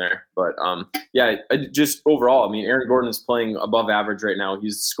be wrong there. But just overall, I mean, Aaron Gordon is playing above average right now.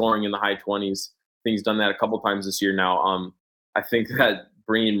 He's scoring in the high 20s. I think he's done that a couple times this year now. I think that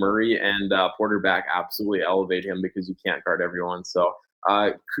bringing Murray and Porter back absolutely elevate him because you can't guard everyone. So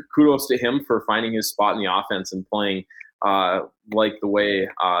kudos to him for finding his spot in the offense and playing like the way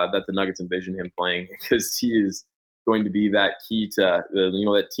that the Nuggets envision him playing, because he is going to be that key to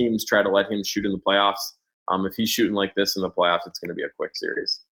that teams try to let him shoot in the playoffs. If he's shooting like this in the playoffs, it's going to be a quick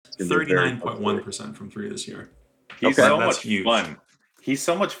series. 39.1% from 3 this year. He's so much fun. He's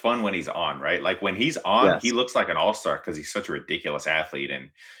so much fun when he's on, right? Like when he's on, he looks like an all-star because he's such a ridiculous athlete.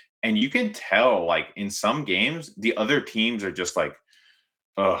 And you can tell, like in some games, the other teams are just like,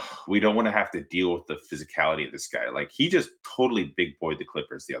 oh, we don't want to have to deal with the physicality of this guy. Like he just totally big boyed the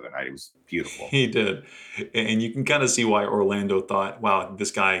Clippers the other night. It was beautiful. He did. And you can kind of see why Orlando thought, wow,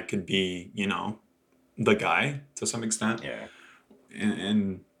 this guy could be, the guy to some extent. Yeah.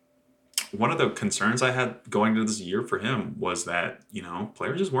 And one of the concerns I had going into this year for him was that,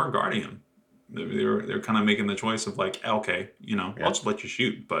 players just weren't guarding him. They're kind of making the choice of like, okay, I'll just let you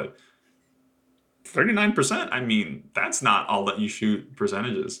shoot. But 39%, I mean, that's not all that you shoot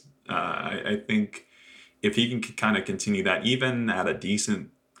percentages. I think if he can kind of continue that, even at a decent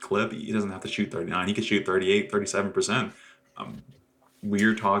clip, he doesn't have to shoot 39. He could shoot 38, 37%.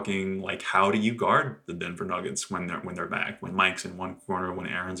 We're talking like, how do you guard the Denver Nuggets when they're back? When Mike's in one corner, when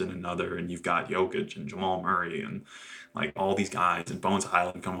Aaron's in another, and you've got Jokic and Jamal Murray and like all these guys and Bones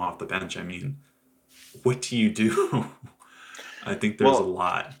Highland come off the bench. I mean, what do you do? I think there's a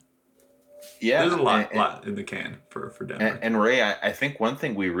lot. Yeah, there's a lot in the can for Denver. And Ray, I think one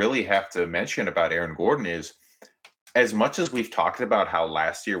thing we really have to mention about Aaron Gordon is, as much as we've talked about how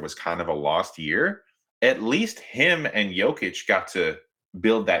last year was kind of a lost year, at least him and Jokic got to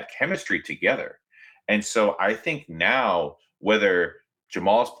build that chemistry together. And so I think now, whether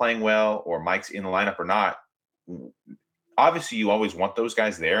Jamal's playing well or Mike's in the lineup or not, obviously you always want those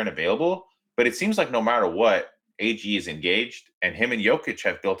guys there and available, but it seems like no matter what, AG is engaged, and him and Jokic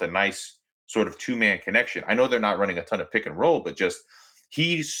have built a nice sort of 2-man connection. I know they're not running a ton of pick and roll, but just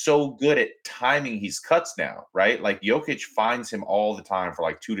he's so good at timing his cuts now, right? Like Jokic finds him all the time for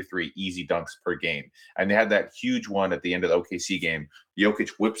like 2 to 3 easy dunks per game. And they had that huge one at the end of the OKC game.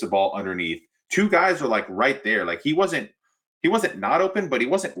 Jokic whips the ball underneath. Two guys are like right there. Like he wasn't not open, but he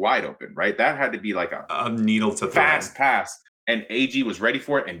wasn't wide open, right? That had to be like A needle to fast thread. pass. And AG was ready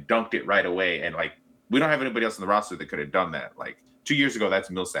for it and dunked it right away. And like we don't have anybody else on the roster that could have done that. Like 2 years ago, that's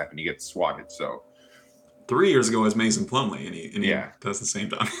Millsap and he gets swatted. So 3 years ago was Mason Plumlee, and he does the same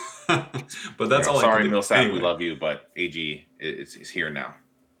time. But that's all I sorry, can do. Millsap, Anyway. we love you, but AG is here now.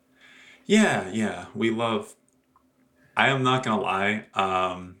 Yeah, we love. I am not gonna lie.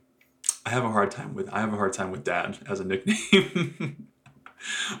 I have a hard time with Dad as a nickname.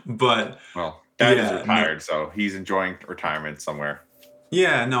 But Well, Dad is yeah, retired, so he's enjoying retirement somewhere.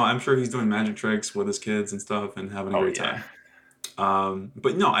 yeah, no, I'm sure he's doing magic tricks with his kids and stuff and having a great time.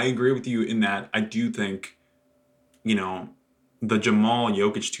 But no, I agree with you in that I do think, the Jamal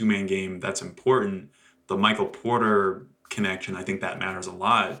Jokic two-man game, that's important. The Michael Porter connection, I think that matters a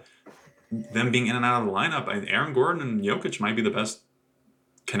lot. Them being in and out of the lineup, Aaron Gordon and Jokic might be the best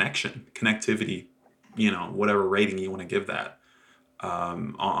connectivity, whatever rating you want to give that,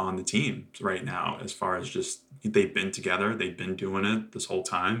 on the team right now, as far as just they've been together, they've been doing it this whole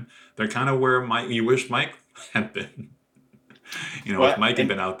time. They're kind of where you wish Mike had been. If Mike had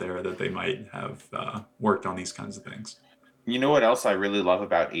been out there, that they might have worked on these kinds of things. You know what else I really love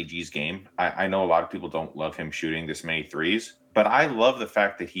about AG's game? I know a lot of people don't love him shooting this many threes, but I love the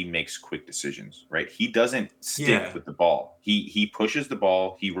fact that he makes quick decisions, right? He doesn't stick with the ball. He pushes the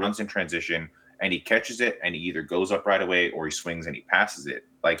ball, he runs in transition, and he catches it, and he either goes up right away or he swings and he passes it.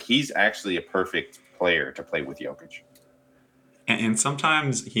 Like, he's actually a perfect player to play with Jokic. And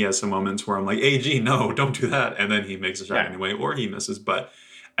sometimes he has some moments where I'm like, AG, no, don't do that. And then he makes a shot anyway, or he misses. But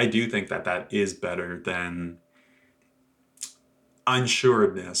I do think that is better than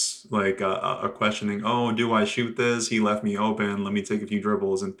unsureness, like a questioning, oh, do I shoot this? He left me open. Let me take a few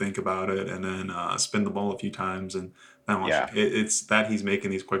dribbles and think about it, and then spin the ball a few times. And then it's that he's making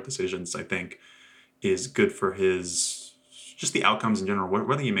these quick decisions, I think, is good for just the outcomes in general,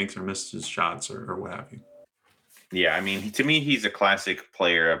 whether he makes or misses shots or what have you. Yeah, I mean, to me, he's a classic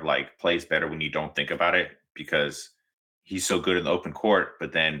player of like plays better when you don't think about it, because he's so good in the open court.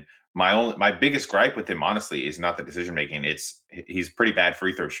 But then my biggest gripe with him, honestly, is not the decision making. It's he's pretty bad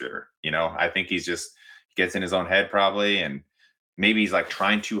free throw shooter. I think he gets in his own head probably, and maybe he's like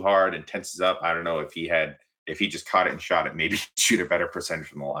trying too hard and tenses up. I don't know if he just caught it and shot it, maybe shoot a better percentage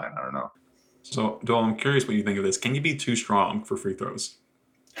from the line. I don't know. So, Joel, I'm curious what you think of this. Can you be too strong for free throws?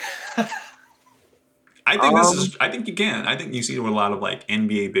 I think you can. I think you see it with a lot of like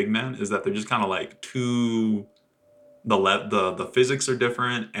NBA big men, is that they're just kind of like too. The physics are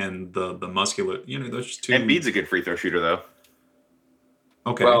different, and the muscular. There's just too. Embiid's a good free throw shooter, though.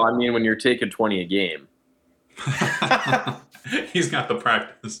 Okay. Well, I mean, when you're taking 20 a game, he's got the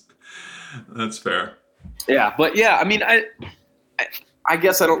practice. That's fair. Yeah, but yeah, I mean, I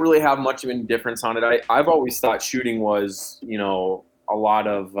guess I don't really have much of a difference on it. I've always thought shooting was, a lot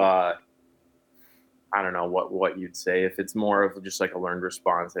of I don't know what you'd say, if it's more of just like a learned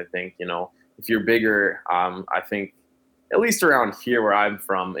response. I think, if you're bigger, I think at least around here where I'm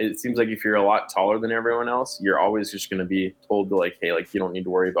from, it seems like if you're a lot taller than everyone else, you're always just going to be told to like, hey, like you don't need to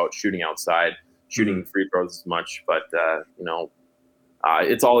worry about shooting outside, shooting free throws as much. But,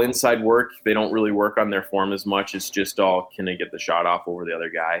 it's all inside work. They don't really work on their form as much. It's just all, can they get the shot off over the other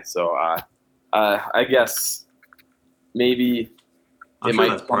guy? So I guess maybe it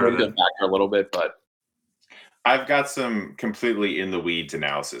might come into factor a little bit, but I've got some completely in the weeds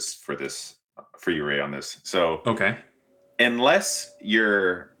analysis for you, Ray, on this. So, okay, unless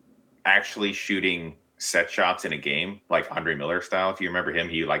you're actually shooting set shots in a game, like Andre Miller style, if you remember him,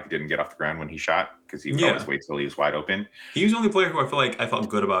 he like didn't get off the ground when he shot because he would always wait till he was wide open. He was the only player who I felt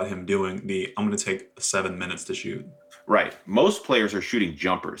good about him doing I'm going to take 7 minutes to shoot. Right. Most players are shooting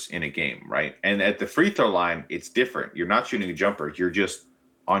jumpers in a game, right? And at the free throw line, it's different. You're not shooting a jumper. You're just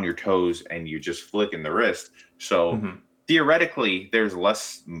on your toes and you're just flicking the wrist. So theoretically, there's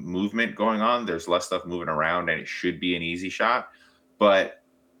less movement going on. There's less stuff moving around, and it should be an easy shot. But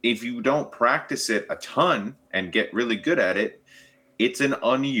if you don't practice it a ton and get really good at it, it's an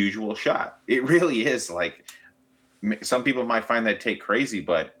unusual shot. It really is. Like, some people might find that take crazy,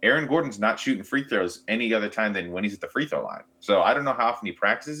 but Aaron Gordon's not shooting free throws any other time than when he's at the free throw line. So I don't know how often he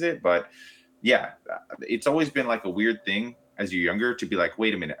practices it, but yeah, it's always been like a weird thing as you're younger to be like,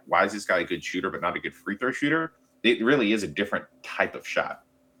 wait a minute, why is this guy a good shooter but not a good free throw shooter? It really is a different type of shot.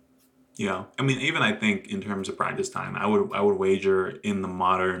 Yeah, I mean, even I think in terms of practice time, I would wager in the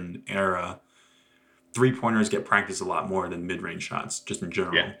modern era, 3-pointers get practiced a lot more than mid-range shots, just in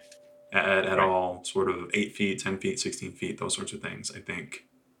general. Yeah. At Right. all sort of 8 feet, 10 feet, 16 feet, those sorts of things. I think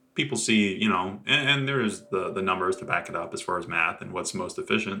people see, and there's the numbers to back it up as far as math and what's most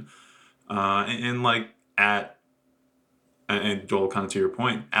efficient. And like and Joel, kind of to your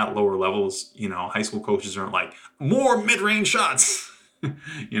point, at lower levels, high school coaches aren't like more mid-range shots. They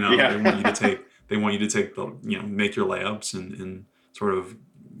want you to Yeah. take the, make your layups and sort of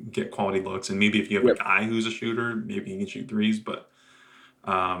get quality looks. And maybe if you have a Yep. guy who's a shooter, maybe he can shoot threes, but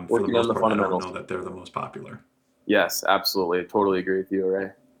for the Working on most the part, I don't fundamentals. know that they're the most popular. Yes, absolutely. I totally agree with you,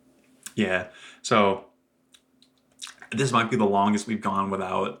 Ray. Yeah. So this might be the longest we've gone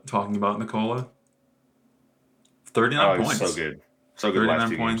without talking about Nicola. 39 Oh, it was points. so good. So good last 39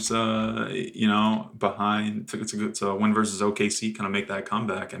 two points, games. behind. It's a win versus OKC, kind of make that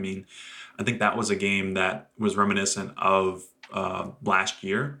comeback. I mean, I think that was a game that was reminiscent of last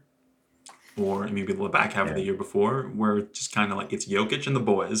year, or maybe the back half of the year before, where it's just kind of like it's Jokic and the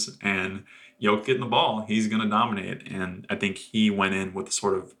boys, and Jokic getting the ball, he's going to dominate. And I think he went in with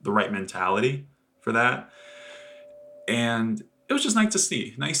sort of the right mentality for that. And it was just nice to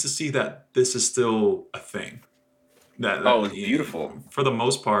see that this is still a thing. That, Oh, it was that beautiful. for the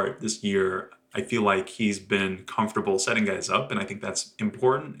most part this year, I feel like he's been comfortable setting guys up, and I think that's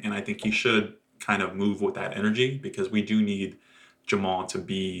important. And I think he should kind of move with that energy, because we do need Jamal to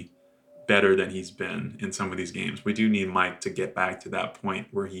be better than he's been in some of these games. We do need Mike to get back to that point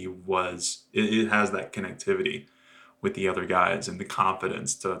where he was. It has that connectivity with the other guys and the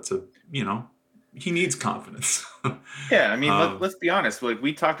confidence to he needs confidence. Yeah, I mean, let's be honest. Like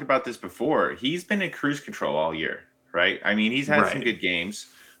we talked about this before. He's been in cruise control all year, right? I mean, he's had some Right. good games,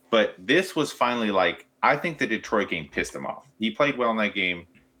 but this was finally like I think the Detroit game pissed him off. He played well in that game.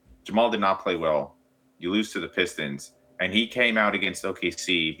 Jamal did not play well. You lose to the Pistons, and he came out against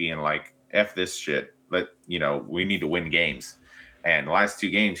OKC being like, "F this shit. We need to win games." And the last two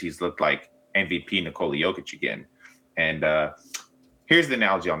games, he's looked like MVP Nikola Jokic again. And here's the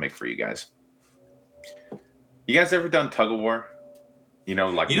analogy I'll make for you guys. You guys ever done tug of war?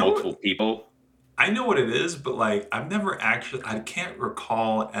 Like You know multiple what? people? I know what it is, but like I can't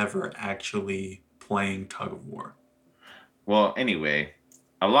recall ever actually playing tug of war. Well, anyway,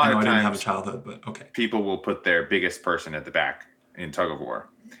 a I lot know of I didn't have a times childhood, but okay. people will put their biggest person at the back in tug of war.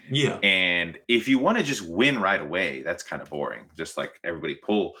 Yeah. And if you want to just win right away, that's kind of boring. Just like everybody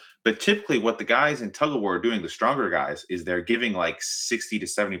pull. But typically what the guys in tug of war are doing, the stronger guys, is they're giving like 60 to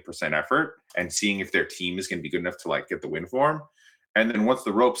 70% effort and seeing if their team is going to be good enough to like get the win for them. And then once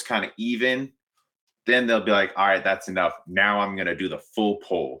the rope's kind of even, then they'll be like, all right, that's enough. Now I'm going to do the full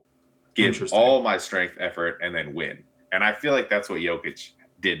pull, give Interesting. all my strength, effort, and then win. And I feel like that's what Jokic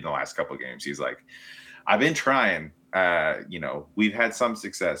did in the last couple of games. He's like, I've been trying. We've had some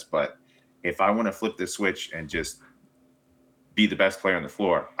success, but if I want to flip the switch and just be the best player on the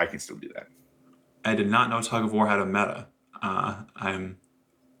floor, I can still do that. I did not know tug of war had a meta. I'm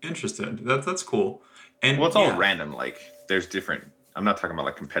interested. That's cool. And Well, it's all yeah, random. Like there's different. I'm not talking about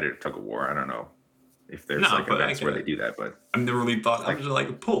like competitive tug of war. I don't know if there's no, like but I events get where they it. do that, but I've never really thought. I'm like, just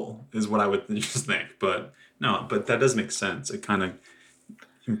like pull is what I would just think, but no, but that does make sense. It kind of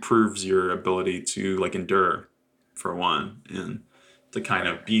improves your ability to like endure, for one, and to kind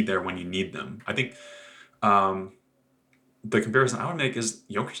right. of be there when you need them. I think um, the comparison I would make is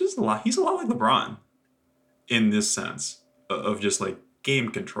Jokic is a lot. He's a lot like LeBron in this sense of just like game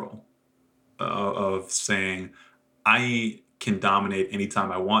control, of saying I can dominate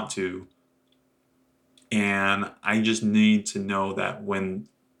anytime I want to, and I just need to know that when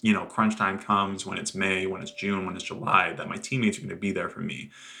crunch time comes, when it's May, when it's June, when it's July, that my teammates are going to be there for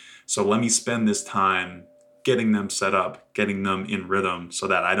me. So let me spend this time getting them set up, getting them in rhythm, so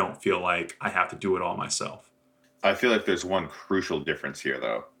that I don't feel like I have to do it all myself. I feel like there's one crucial difference here,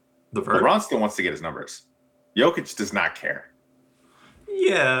 though. The Vert? LeBron still wants to get his numbers. Jokic does not care.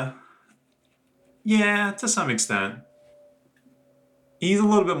 Yeah. Yeah, to some extent. He's a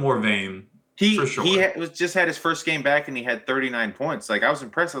little bit more vain, for sure. Was just had his first game back and he had 39 points. Like I was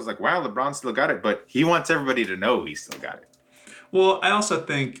impressed. I was like, wow, LeBron still got it, but he wants everybody to know he still got it. Well, I also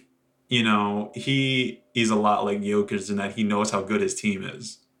think, he's a lot like Jokic in that he knows how good his team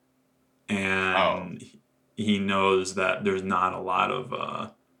is. Oh, And he knows that there's not a lot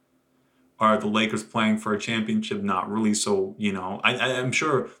of are the Lakers playing for a championship? Not really. So, I'm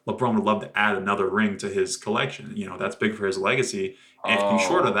sure LeBron would love to add another ring to his collection. That's big for his legacy. And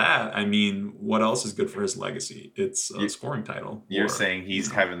short of oh, that, I mean, what else is good for his legacy? It's a you, scoring title, you're or saying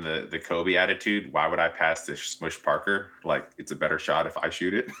he's having the Kobe attitude. Why would I pass to Smush Parker? Like it's a better shot if I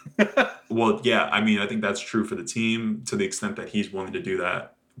shoot it. well, yeah. I mean, I think that's true for the team to the extent that he's willing to do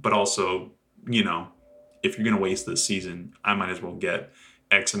that. But also, you know, if you're going to waste this season, I might as well get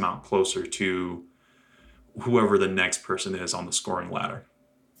X amount closer to whoever the next person is on the scoring ladder.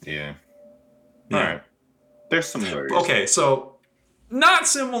 Yeah. Yeah. All right. There's similarities. Okay, so not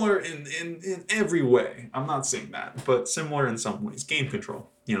similar in every way. I'm not saying that, but similar in some ways. Game control,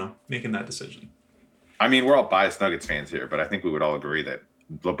 making that decision. I mean, we're all biased Nuggets fans here, but I think we would all agree that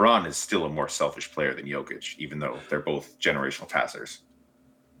LeBron is still a more selfish player than Jokic, even though they're both generational passers.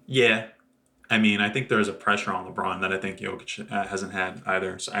 Yeah. I mean, I think there's a pressure on LeBron that I think Jokic hasn't had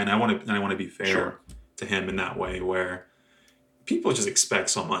either. So, and I want to be fair to him in that way, where people just expect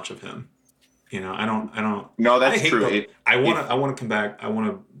so much of him. I don't. No, that's true. I want to come back. I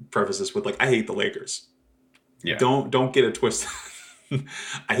want to preface this with I hate the Lakers. Yeah. Don't get it twisted.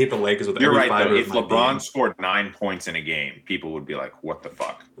 I hate the Lakers with You're every right, fiber though. of If my LeBron being. scored 9 points in a game, people would be like, "What the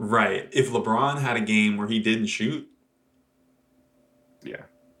fuck?" Right. If LeBron had a game where he didn't shoot. Yeah.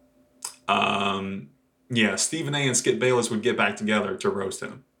 Yeah, Stephen A. and Skip Bayless would get back together to roast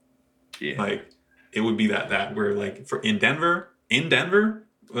him. Yeah. It would be that where in Denver, in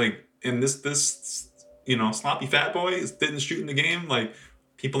this sloppy fat boy didn't shoot in the game,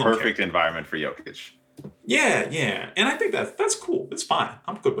 people don't Perfect care. environment for Jokic. Yeah. And I think that's cool. It's fine.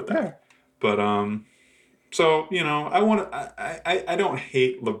 I'm good with that. Yeah. But so, I don't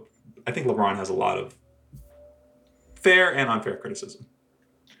hate I think LeBron has a lot of fair and unfair criticism.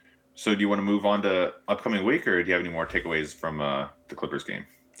 So do you want to move on to upcoming week, or do you have any more takeaways from the Clippers game?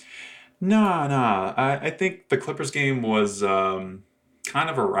 Nah. I think the Clippers game was kind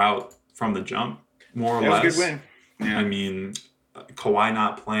of a rout from the jump, more or less. It was a good win. Yeah. I mean, Kawhi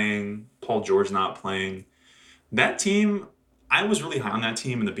not playing, Paul George not playing. That team, I was really high on that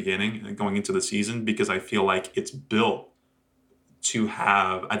team in the beginning, going into the season, because I feel like it's built to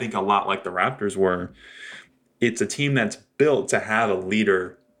have, I think a lot like the Raptors were, it's a team that's built to have a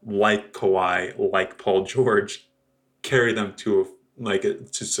leader like Kawhi, like Paul George, carry them to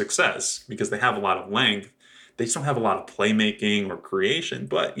success, because they have a lot of length. They just don't have a lot of playmaking or creation.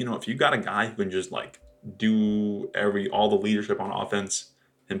 But if you got a guy who can just do all the leadership on offense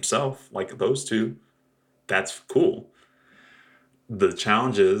himself, like those two, that's cool. The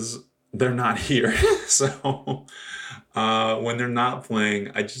challenge is they're not here. So when they're not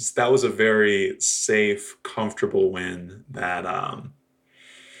playing, that was a very safe, comfortable win that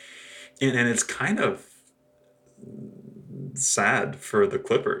and it's kind of sad for the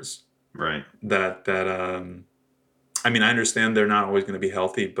Clippers. Right. That I mean, I understand they're not always going to be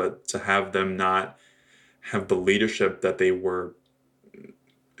healthy, but to have them not have the leadership that they were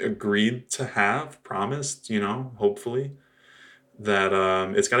agreed to have, promised, hopefully, that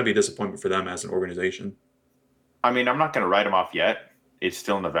it's got to be a disappointment for them as an organization. I mean, I'm not going to write them off yet. It's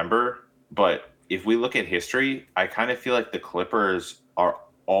still November, but if we look at history, I kind of feel like the Clippers are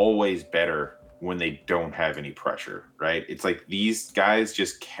always better when they don't have any pressure, right? It's like these guys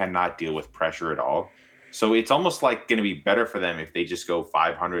just cannot deal with pressure at all. So it's almost like going to be better for them if they just go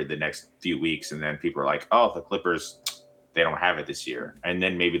 500 the next few weeks, and then people are like, "Oh, the Clippers, they don't have it this year," and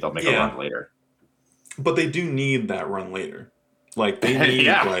then maybe they'll make a run later. But they do need that run later. They need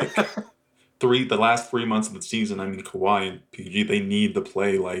the last 3 months of the season. I mean, Kawhi and PG, they need to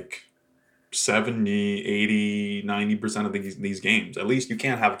play 70, 80, 90% of these games. At least you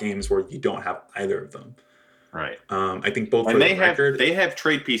can't have games where you don't have either of them. Right. I think both and they have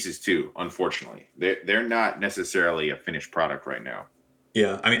trade pieces too, unfortunately. They're not necessarily a finished product right now.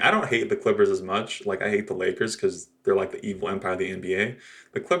 Yeah, I mean, I don't hate the Clippers as much. I hate the Lakers because they're like the evil empire of the NBA.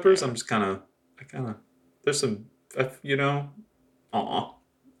 The Clippers, I'm just there's some, I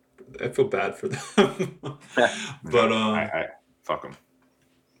feel bad for them. But I fuck them.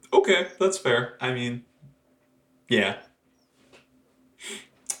 Okay, that's fair. I mean, yeah.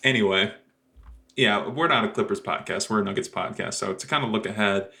 Anyway, yeah, we're not a Clippers podcast. We're a Nuggets podcast. So to kind of look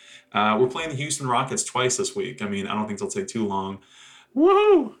ahead, we're playing the Houston Rockets twice this week. I mean, I don't think it'll take too long.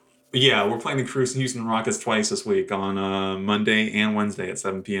 Woohoo! Yeah, we're playing the Houston Rockets twice this week on Monday and Wednesday at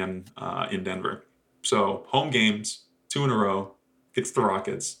 7 p.m. In Denver. So home games, 2 in a row. It's the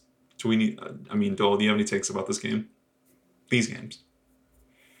Rockets. Do we need? Dole, do you have any takes about this game? These games.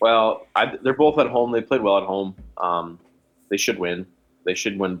 Well, they're both at home. They played well at home. They should win. They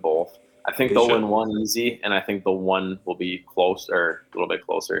should win both. I think they'll win one easy, and I think the one will be close or a little bit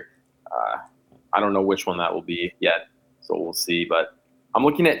closer. I don't know which one that will be yet, so we'll see. But I'm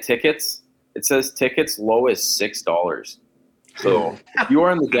looking at tickets. It says tickets low as $6. So if you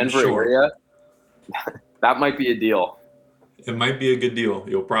are in the Denver area, that might be a deal. It might be a good deal.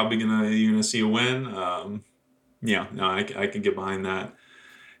 You're probably gonna see a win. I can get behind that.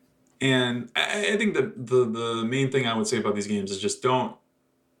 And I think that the main thing I would say about these games is just don't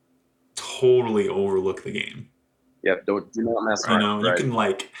totally overlook the game. Yep, do not mess You around. know, you Right. can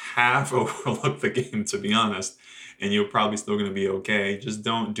like half overlook the game, to be honest, and you're probably still going to be okay. Just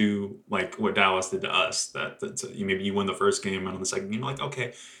don't do like what Dallas did to us. Maybe you win the first game, and on the second game, you're like,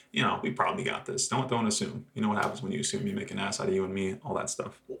 okay, you know, we probably got this. Don't assume. You know what happens when you assume? You make an ass out of you and me, all that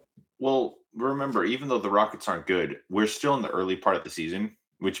stuff. Well, remember, even though the Rockets aren't good, we're still in the early part of the season,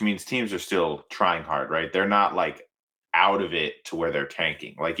 which means teams are still trying hard, right? They're not like out of it to where they're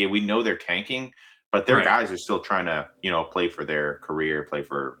tanking. Like, yeah, we know they're tanking, but their Right. guys are still trying to, play for their career, play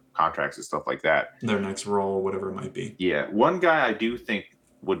for contracts and stuff like that. Their next role, whatever it might be. Yeah, one guy I do think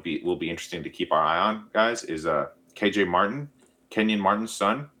will be interesting to keep our eye on, guys, is KJ Martin, Kenyon Martin's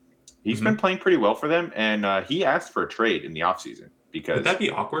son. He's been playing pretty well for them, and he asked for a trade in the offseason because Would that be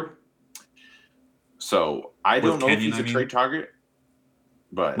awkward? So I With don't know Kenyon, if he's a trade target,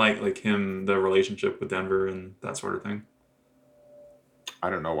 but like him, the relationship with Denver and that sort of thing. I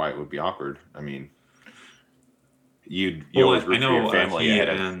don't know why it would be awkward. I mean, you always root for your family he ahead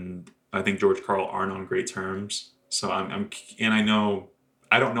of. And I think George Karl aren't on great terms. So and I know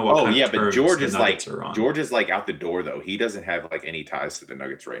I don't know what kind of But terms the Nuggets are on. George is like out the door though. He doesn't have like any ties to the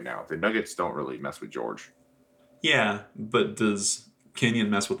Nuggets right now. The Nuggets don't really mess with George. Yeah, but does Kenyon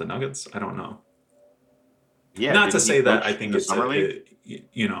mess with the Nuggets? I don't know. Yeah, not to say that I think the it's summer league.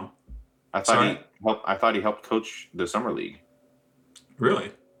 I thought he helped coach the summer league.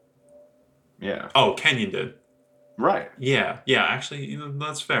 Really? Yeah. Oh, Kenyon did. Right. Yeah. Actually,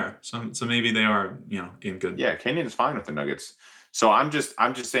 that's fair. So maybe they are, in good. Yeah, Kenyon is fine with the Nuggets. So I'm just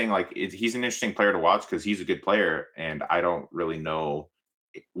saying, like, he's an interesting player to watch because he's a good player, and I don't really know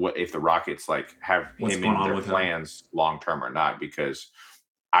what if the Rockets like have What's him going in on their with plans long term or not, because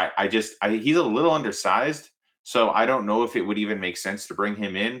he's a little undersized, so I don't know if it would even make sense to bring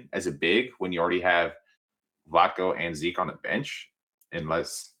him in as a big when you already have Vlatko and Zeke on the bench,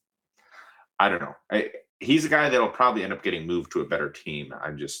 unless I don't know. He's a guy that'll probably end up getting moved to a better team.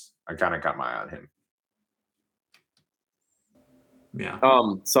 I kind of got my eye on him. Yeah.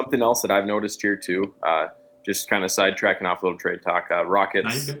 Something else that I've noticed here too, just kind of sidetracking off a little trade talk.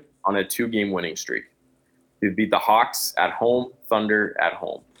 Rockets on a 2-game winning streak. They beat the Hawks at home, Thunder at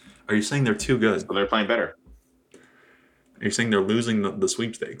home. Are you saying they're too good? So they're playing better. Are you saying they're losing the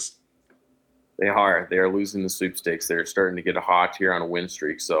sweepstakes? They are. They are losing the sweepstakes. They're starting to get hot here on a win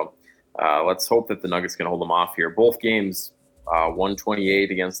streak. So let's hope that the Nuggets can hold them off here. Both games,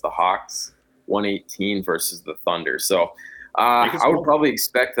 128 against the Hawks, 118 versus the Thunder. So I would probably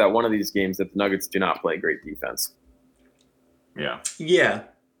expect that one of these games that the Nuggets do not play great defense. Yeah. Yeah.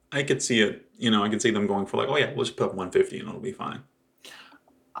 I could see it. I could see them going for like, oh yeah, we'll just put up 150 and it'll be fine.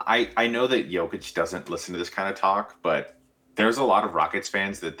 I know that Jokic doesn't listen to this kind of talk, but there's a lot of Rockets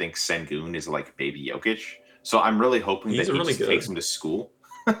fans that think Sengun is like baby Jokic. So I'm really hoping that he takes him to school.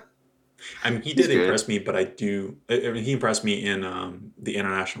 I mean, he did impress me, but he impressed me in the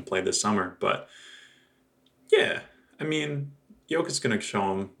international play this summer. But yeah, I mean, Jokic's going to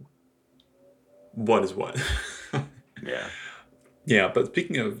show him what is what. Yeah. Yeah, but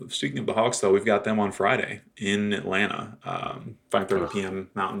speaking of the Hawks, though, we've got them on Friday in Atlanta, 5:30 p.m.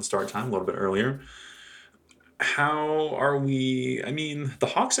 Mountain start time, a little bit earlier. How are we? I mean, the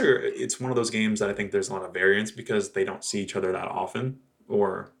Hawks it's one of those games that I think there's a lot of variance because they don't see each other that often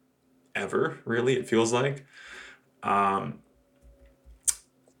or ever, really, it feels like. I'm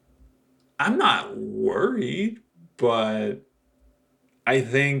not worried, but I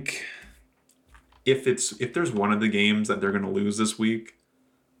think if there's one of the games that they're going to lose this week,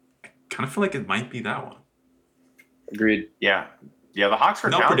 I kind of feel like it might be that one. Agreed. Yeah. The Hawks are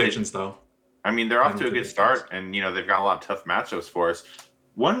no talented. Predictions though. I mean, they're off to a good start, and they've got a lot of tough matchups for us.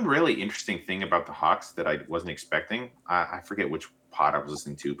 One really interesting thing about the Hawks that I wasn't expecting, I forget which pod I was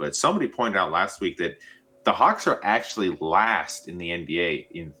listening to, but somebody pointed out last week that the Hawks are actually last in the NBA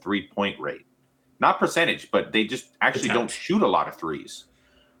in 3-point rate. Not percentage, but they just actually don't shoot a lot of threes.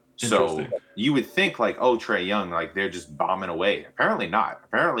 So you would think like, oh, Trae Young, like they're just bombing away. Apparently not.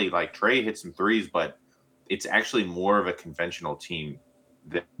 Apparently, like Trae hit some threes, but it's actually more of a conventional team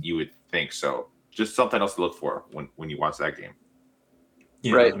than you would think. So just something else to look for when you watch that game.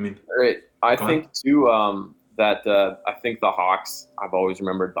 Yeah, right. I mean, right. I think too that I think the Hawks. I've always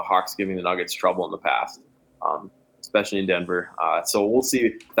remembered the Hawks giving the Nuggets trouble in the past, especially in Denver. So we'll see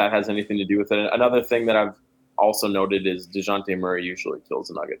if that has anything to do with it. Another thing that I've also noted is DeJounte Murray usually kills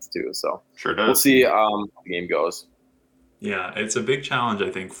the Nuggets too. So sure does. We'll see how the game goes. Yeah, it's a big challenge, I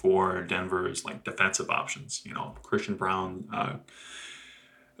think, for Denver's like defensive options. Christian Brown,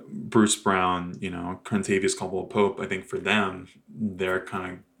 Bruce Brown, Kentavious Caldwell-Pope. I think for them, they're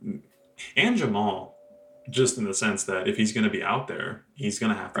kind of and Jamal just in the sense that if he's going to be out there, he's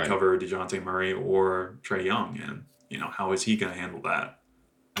going to have to Right. cover DeJounte Murray or Trae Young, and how is he going to handle that?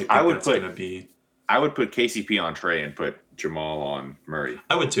 I I think would that's put going to be. I would put KCP on Trey and put Jamal on Murray.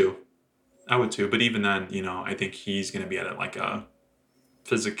 I would too. But even then, I think he's going to be at it like a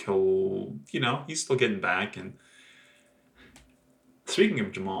physical. He's still getting back. And speaking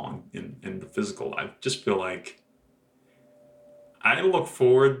of Jamal in the physical, I just feel like I look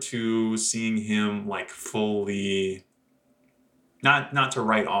forward to seeing him like fully. Not to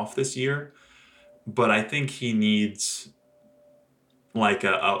write off this year, but I think he needs like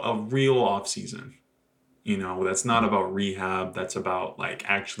a real off season. That's not about rehab. That's about like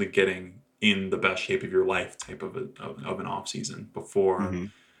actually getting in the best shape of your life type of an off season before Mm-hmm.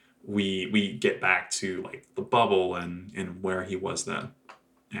 we get back to like the bubble and where he was then,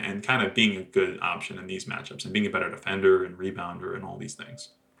 and kind of being a good option in these matchups and being a better defender and rebounder and all these things.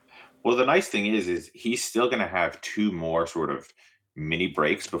 Well, the nice thing is he's still going to have 2 more sort of mini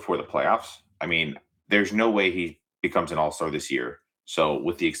breaks before the playoffs. I mean, there's no way he becomes an all-star this year. So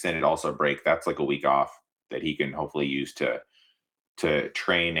with the extended all-star break, that's like a week off that he can hopefully use to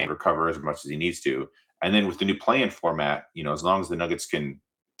train and recover as much as he needs to. And then with the new play-in format, as long as the Nuggets can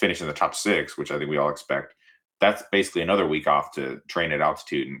finish in the top 6, which I think we all expect, that's basically another week off to train at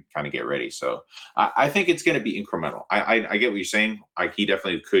altitude and kind of get ready. So I think it's going to be incremental. I get what you're saying. He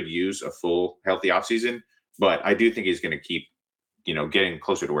definitely could use a full healthy offseason, but I do think he's going to keep, getting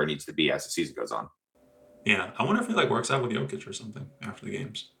closer to where it needs to be as the season goes on. Yeah, I wonder if he like works out with Jokic or something after the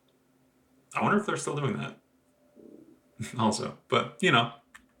games. I wonder if they're still doing that. Also, but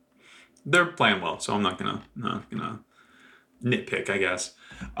they're playing well, so I'm not gonna nitpick, I guess.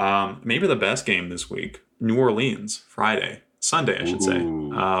 Maybe the best game this week, New Orleans, Sunday, I should say,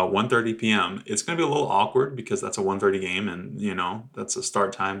 Ooh. 1:30 p.m. It's going to be a little awkward because that's a 1:30 game, and that's a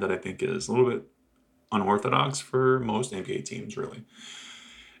start time that I think is a little bit unorthodox for most NBA teams, really.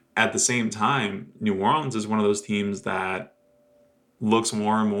 At the same time, New Orleans is one of those teams that looks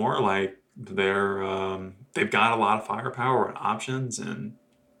more and more like they've got a lot of firepower and options and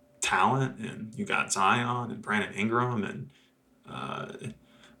talent, and you got Zion and Brandon Ingram and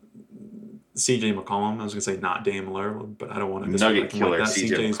CJ McCollum. I was gonna say not Dame Lillard, but I don't want to Nugget disrespect him like killer that.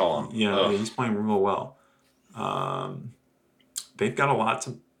 CJ CJ's McCollum. yeah, he's playing real well. They've got a lot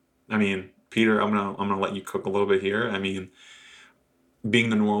to. I mean, Peter, I'm gonna let you cook a little bit here. I mean, being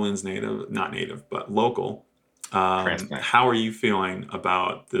the New Orleans native, not native, but local. Transplant. How are you feeling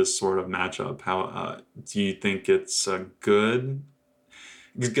about this sort of matchup? How do you think it's a good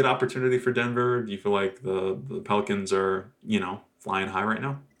opportunity for Denver? Do you feel like the Pelicans are flying high right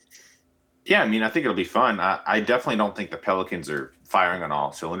now? Yeah, I mean, I think it'll be fun. I definitely don't think the Pelicans are firing on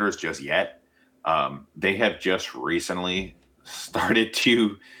all cylinders just yet. They have just recently started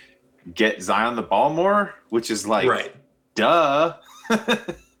to get Zion the ball more, which is like, Right. duh.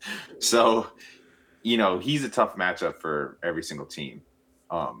 So, he's a tough matchup for every single team.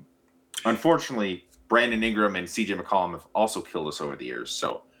 Unfortunately, Brandon Ingram and CJ McCollum have also killed us over the years.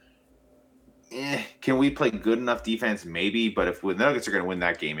 So, can we play good enough defense? Maybe, but if the Nuggets are going to win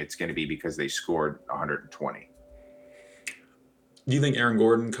that game, it's going to be because they scored 120. Do you think Aaron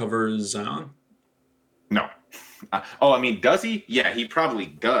Gordon covers Zion? No. I mean, does he? Yeah, he probably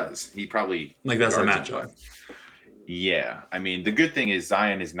does. He probably like that's a guards him, matchup. but yeah, I mean, the good thing is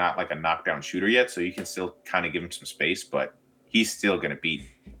Zion is not like a knockdown shooter yet, so you can still kind of give him some space, but he's still going to beat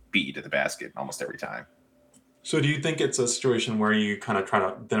you to the basket almost every time. So do you think it's a situation where you kind of try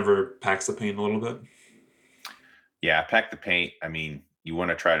to Denver packs the paint a little bit? Yeah, pack the paint. I mean, you want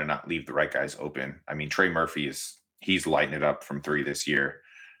to try to not leave the right guys open. I mean, Trey Murphy he's lighting it up from 3 this year.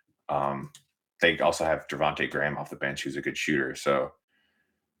 They also have Devontae Graham off the bench, who's a good shooter. So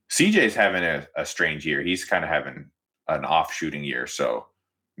CJ's having a strange year. He's kind of having an off shooting year. So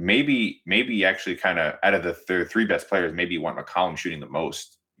maybe actually kind of out of the 3 best players, maybe you want McCollum shooting the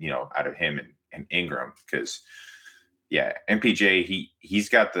most, out of him and Ingram, because yeah, MPJ, he's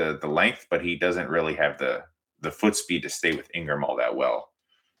got the length, but he doesn't really have the foot speed to stay with Ingram all that well.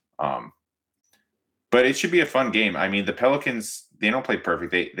 But it should be a fun game. I mean, the Pelicans, they don't play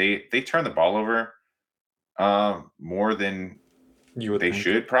perfect. They turn the ball over more than You would they think.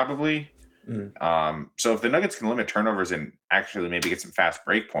 should probably. Mm. So if the Nuggets can limit turnovers and actually maybe get some fast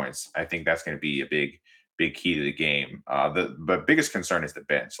break points, I think that's going to be a big key to the game. The biggest concern is the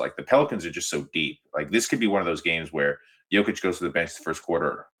bench. Like, the Pelicans are just so deep. Like, this could be one of those games where Jokic goes to the bench the first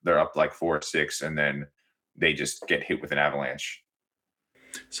quarter, they're up like 4-6, and then they just get hit with an avalanche.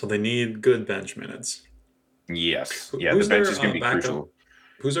 So they need good bench minutes. Yes. Yeah, Who's the bench their is going to be backup? crucial.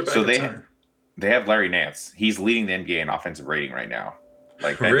 Who's their So backup center? they have Larry Nance. He's leading the NBA in offensive rating right now.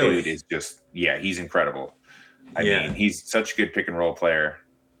 Like, that Really? dude is just, yeah, he's incredible. I mean, he's such a good pick and roll player.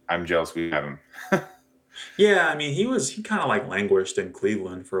 I'm jealous we have him. Yeah, I mean, he kind of like languished in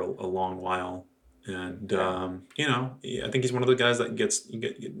Cleveland for a long while, and I think he's one of the guys that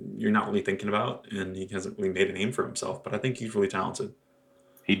you're not really thinking about, and he hasn't really made a name for himself. But I think he's really talented.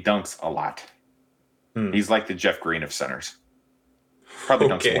 He dunks a lot. Hmm. He's like the Jeff Green of centers. Probably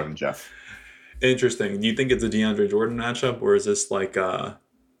dunks more than Jeff. Interesting. Do you think it's a DeAndre Jordan matchup, or is this like I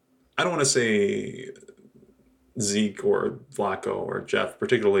don't want to say Zeke or Flacco or Jeff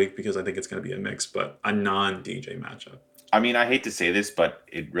particularly because I think it's going to be a mix, but a non-DJ matchup? I mean, I hate to say this, but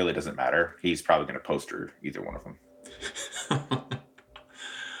it really doesn't matter. He's probably going to poster either one of them.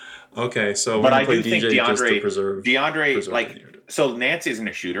 Okay, so but we're I gonna play do think DJ just to preserve like, so Nance isn't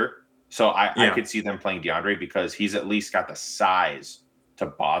a shooter, so I Yeah. could see them playing DeAndre because he's at least got the size to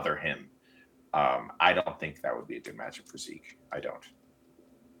bother him. I don't think that would be a good matchup for Zeke. I don't.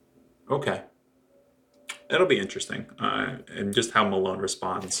 Okay, it'll be interesting, and just how Malone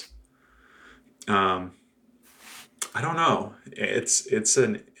responds. I don't know. It's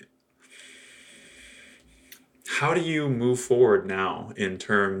an how do you move forward now in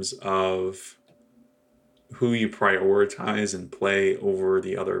terms of who you prioritize and play over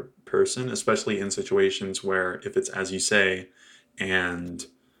the other person, especially in situations where if it's as you say, and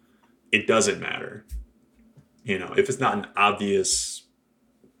it doesn't matter. If it's not an obvious,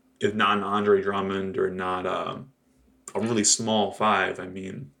 if not an Andre Drummond or not a really small five, I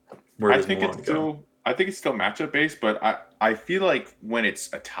mean, where does Malone go? I think it's still matchup based, but I feel like when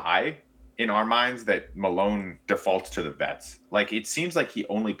it's a tie in our minds that Malone defaults to the vets. Like it seems like he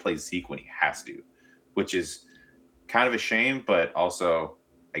only plays Zeke when he has to, which is kind of a shame, but also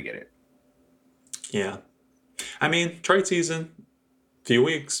I get it. Yeah. I mean, trade season, few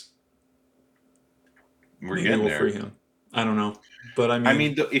weeks. Maybe we'll free him. I don't know. But I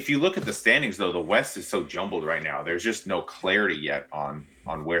mean, if you look at the standings, though, the West is so jumbled right now. There's just no clarity yet on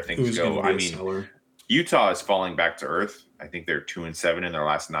where things go. I mean, Utah is falling back to earth. I think they're 2-7 in their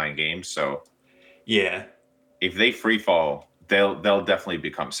last 9 games. So, yeah, if they free fall, they'll definitely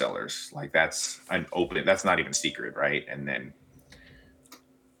become sellers. Like that's that's not even secret, right? And then,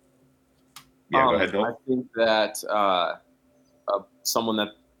 go ahead, Bill. I think that someone that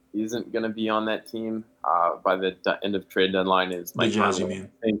isn't going to be on that team by the end of trade deadline is Mike Conley. I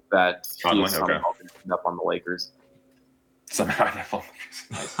think that he is somehow going to end up on the Lakers. Somehow end up on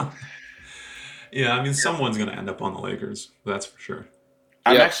the Lakers. Yeah, I mean, someone's going to end up on the Lakers. That's for sure.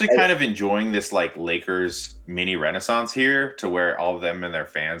 I'm actually kind of enjoying this like Lakers mini renaissance here to where all of them and their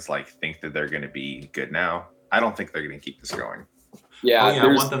fans like think that they're going to be good now. I don't think they're going to keep this going. Yeah, I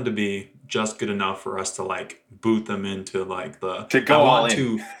want them to be just good enough for us to like boot them into like to go all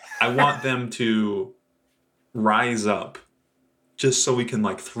in. I want them to rise up just so we can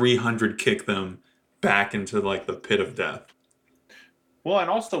like 300 kick them back into like the pit of death. Well,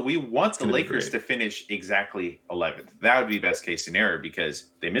 and also we want the Lakers to finish exactly 11th. That would be best case scenario because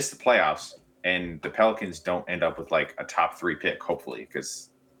they miss the playoffs and the Pelicans don't end up with like a top 3 pick, hopefully,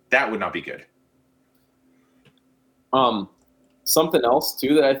 because that would not be good. Something else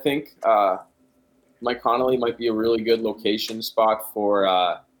too that I think Mike Conley might be a really good location spot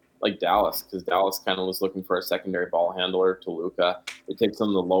for like Dallas, because Dallas kind of was looking for a secondary ball handler to Luka. It takes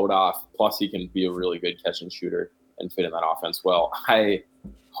him the load off. Plus, he can be a really good catch and shooter and fit in that offense well. I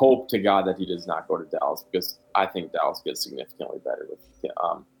hope to God that he does not go to Dallas because I think Dallas gets significantly better with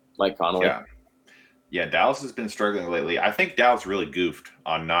Mike Conley. Yeah, Dallas has been struggling lately. I think Dallas really goofed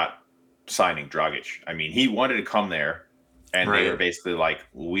on not signing Dragic. I mean, he wanted to come there. And they were basically like,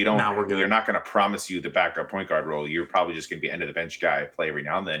 we're not going to promise you the backup point guard role. You're probably just going to be end of the bench guy, play every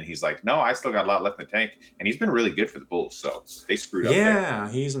now and then. He's like, no, I still got a lot left in the tank. And he's been really good for the Bulls. So they screwed up.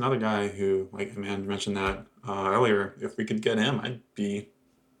 Yeah, he's another guy who, like Amanda mentioned that earlier. If we could get him, I'd be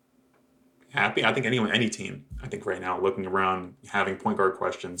happy. I think any team, I think right now, looking around, having point guard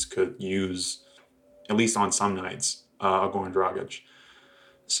questions could use, at least on some nights, Goran Dragic.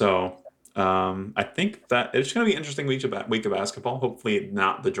 So I think that it's going to be an interesting week of basketball. Hopefully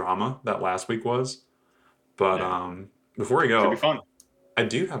not the drama that last week was. But before we go, should be fun. I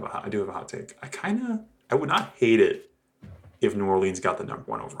do have a hot take. I would not hate it if New Orleans got the number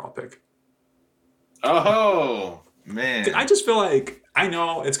 1 overall pick. Oh, man. I just feel like I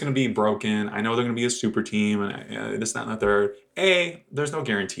know it's going to be broken. I know they're going to be a super team and this, that, and the third. There's no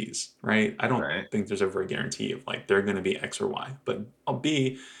guarantees, right? I don't think there's ever a guarantee of like they're going to be X or Y. But I'll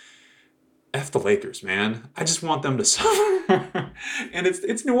be F the Lakers, man. I just want them to suffer. And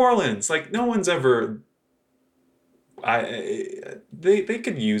it's New Orleans. Like no one's ever they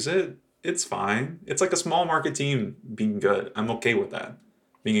could use it. It's fine. It's like a small market team being good. I'm okay with that.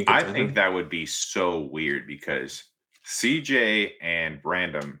 being a I contender? think that would be so weird because CJ and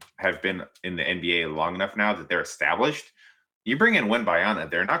Brandon have been in the NBA long enough now that they're established. You bring in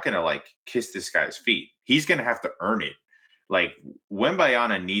Wembayana, they're not going to like kiss this guy's feet. He's going to have to earn it. Like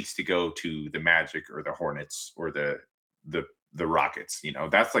Wembayana needs to go to the Magic or the Hornets or the Rockets. You know,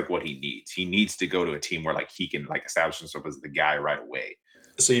 that's like what he needs. He needs to go to a team where like he can like establish himself as the guy right away.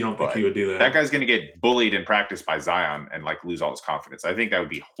 So you don't think But he would do that? that guy's going to get bullied in practice by Zion and like lose all his confidence. I think that would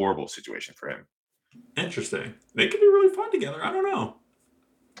be a horrible situation for him. Interesting. They could be really fun together. I don't know.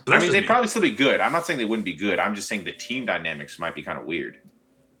 I mean, they'd probably still be good. I'm not saying they wouldn't be good. I'm just saying the team dynamics might be kind of weird.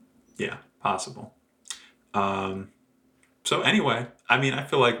 Yeah, possible. So anyway, I mean, I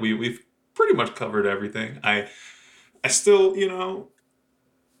feel like we've pretty much covered everything. I still,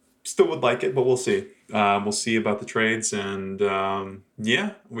 still would like it, but we'll see. We'll see about the trades, and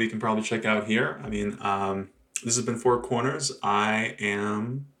yeah, we can probably check out here. I mean, this has been Four Corners. I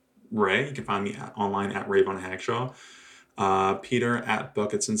am Ray. You can find me online at Rayvon Hagshaw. Peter at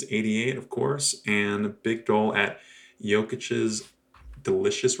Bucketsons88, of course, and Big Dole at Jokic's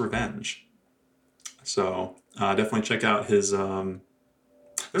Delicious Revenge. So definitely check out his.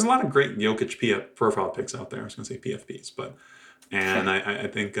 There's a lot of great Jokic profile pics out there. I was going to say PFPs, and I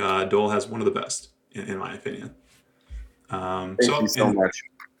think Dole has one of the best in my opinion. Thank you so much.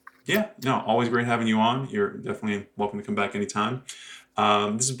 Yeah, no, always great having you on. You're definitely welcome to come back anytime.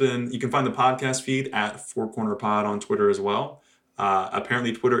 This has been, you can find the podcast feed at Four Corner Pod on Twitter as well.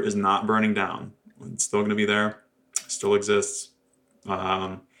 Apparently Twitter is not burning down. It's still going to be there. Still exists.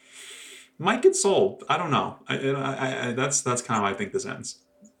 Might get sold. I don't know. That's kind of how I think this ends.